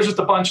 So there's just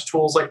a bunch of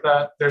tools like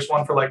that. There's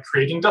one for like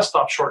creating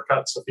desktop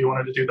shortcuts if you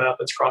wanted to do that,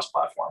 that's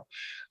cross-platform.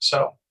 So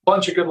a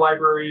bunch of good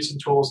libraries and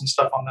tools and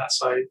stuff on that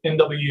site,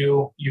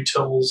 nwutils.io.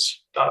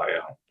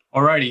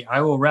 Alrighty,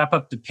 I will wrap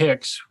up the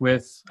picks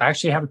with, I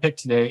actually have a pick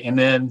today, and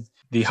then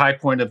the high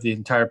point of the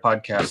entire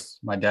podcast,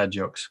 my dad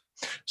jokes.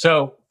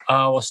 So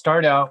we'll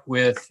start out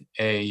with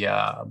a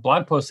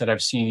blog post that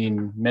I've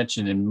seen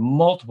mentioned in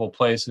multiple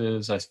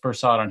places. I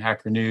first saw it on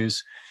Hacker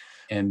News,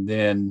 and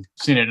then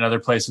seen it in other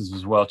places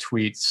as well,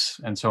 tweets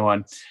and so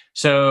on.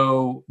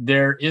 So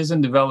there is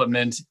in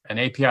development an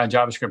API in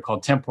JavaScript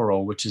called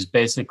Temporal, which is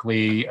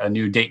basically a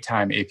new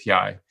datetime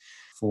API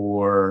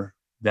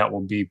that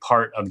will be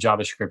part of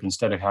JavaScript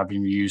instead of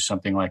having to use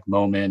something like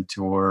Moment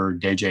or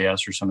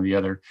Day.js or some of the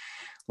other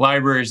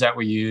libraries that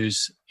we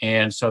use.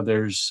 And so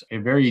there's a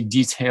very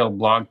detailed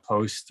blog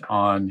post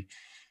on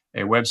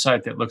a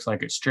website that looks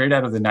like it's straight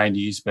out of the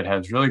 90s, but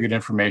has really good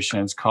information.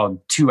 It's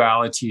called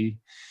Tuality.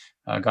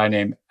 A guy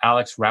named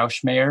Alex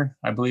Rauschmayer,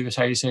 I believe is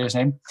how you say his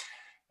name.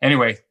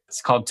 Anyway,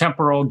 it's called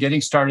Temporal,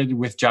 Getting Started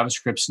with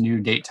JavaScript's New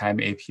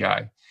Datetime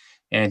API.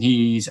 And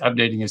he's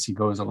updating as he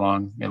goes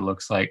along, it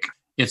looks like.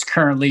 It's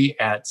currently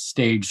at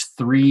stage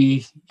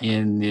 3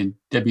 in the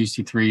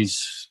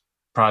WC3's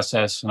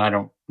process, and I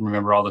don't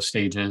remember all the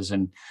stages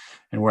and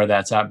where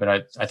that's at, but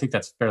I think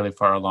that's fairly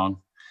far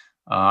along.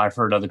 I've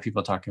heard other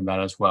people talking about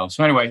it as well.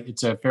 So anyway,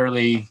 it's a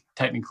fairly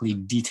technically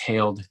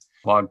detailed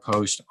blog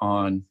post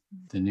on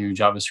the new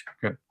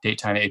JavaScript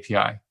datetime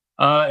API.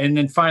 And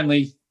then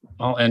finally,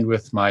 I'll end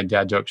with my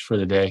dad jokes for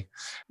the day.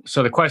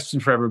 So the question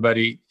for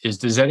everybody is,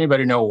 does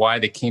anybody know why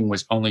the king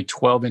was only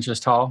 12 inches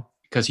tall?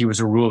 Because he was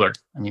a ruler.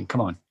 I mean,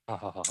 come on.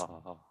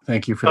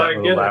 Thank you for that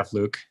little laugh,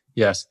 Luke.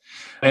 Yes.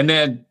 And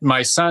then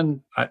my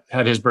son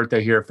had his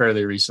birthday here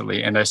fairly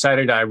recently, and I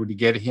decided I would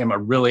get him a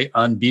really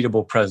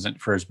unbeatable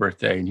present for his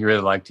birthday, and he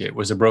really liked it. It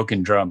was a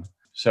broken drum.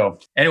 So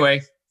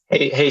anyway.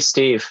 Hey,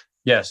 Steve.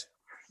 Yes.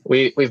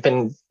 We've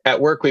been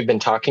at work. We've been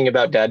talking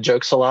about dad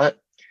jokes a lot.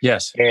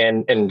 Yes.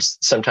 And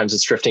sometimes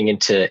it's drifting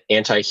into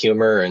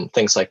anti-humor and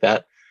things like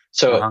that.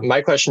 So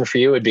my question for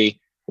you would be,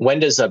 when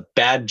does a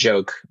bad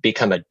joke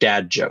become a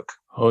dad joke?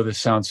 Oh, this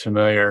sounds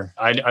familiar.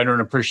 I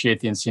don't appreciate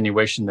the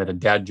insinuation that a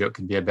dad joke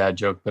can be a bad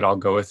joke, but I'll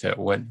go with it.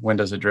 When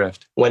does it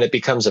drift? When it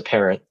becomes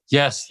apparent.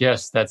 Yes,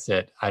 that's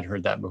it. I'd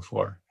heard that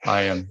before.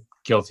 I am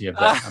guilty of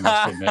that, I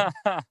must admit.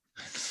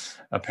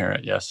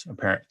 Apparent, yes,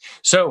 apparent.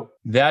 So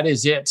that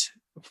is it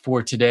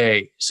for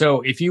today.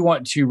 So if you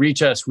want to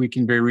reach us, we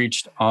can be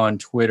reached on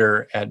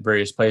Twitter at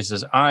various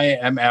places. I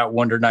am at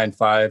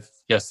Wonder95.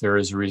 Yes, there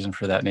is a reason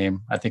for that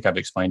name. I think I've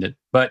explained it.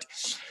 But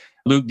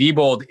Luke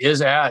Diebold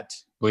is at,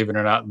 believe it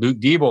or not, Luke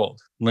Diebold.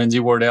 Lindsay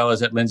Wardell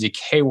is at Lindsay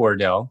K.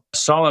 Wardell.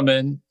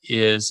 Solomon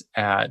is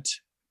at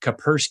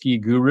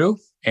Kaspersky Guru.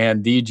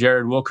 And the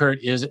Jared Wilkert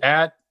is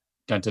at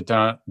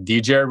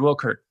the Jared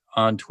Wilkert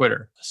on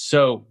Twitter.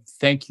 So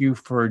thank you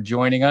for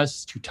joining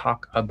us to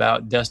talk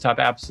about desktop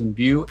apps in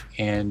Vue,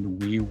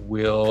 and we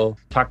will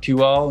talk to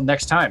you all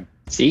next time.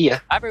 See ya.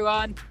 Hi,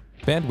 everyone.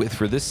 Bandwidth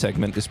for this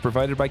segment is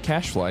provided by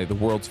CacheFly, the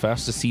world's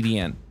fastest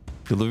CDN.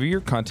 Deliver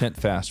your content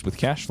fast with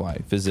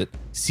CacheFly. Visit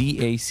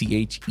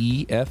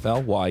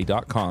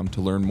CACHEFLY.com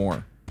to learn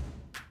more.